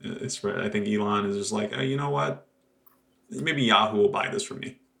 I think Elon is just like, hey, you know what? Maybe Yahoo will buy this from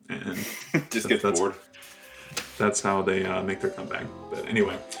me. And just get bored. That's how they make their comeback. But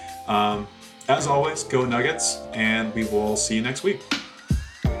anyway, as always, go Nuggets, and we will see you next week.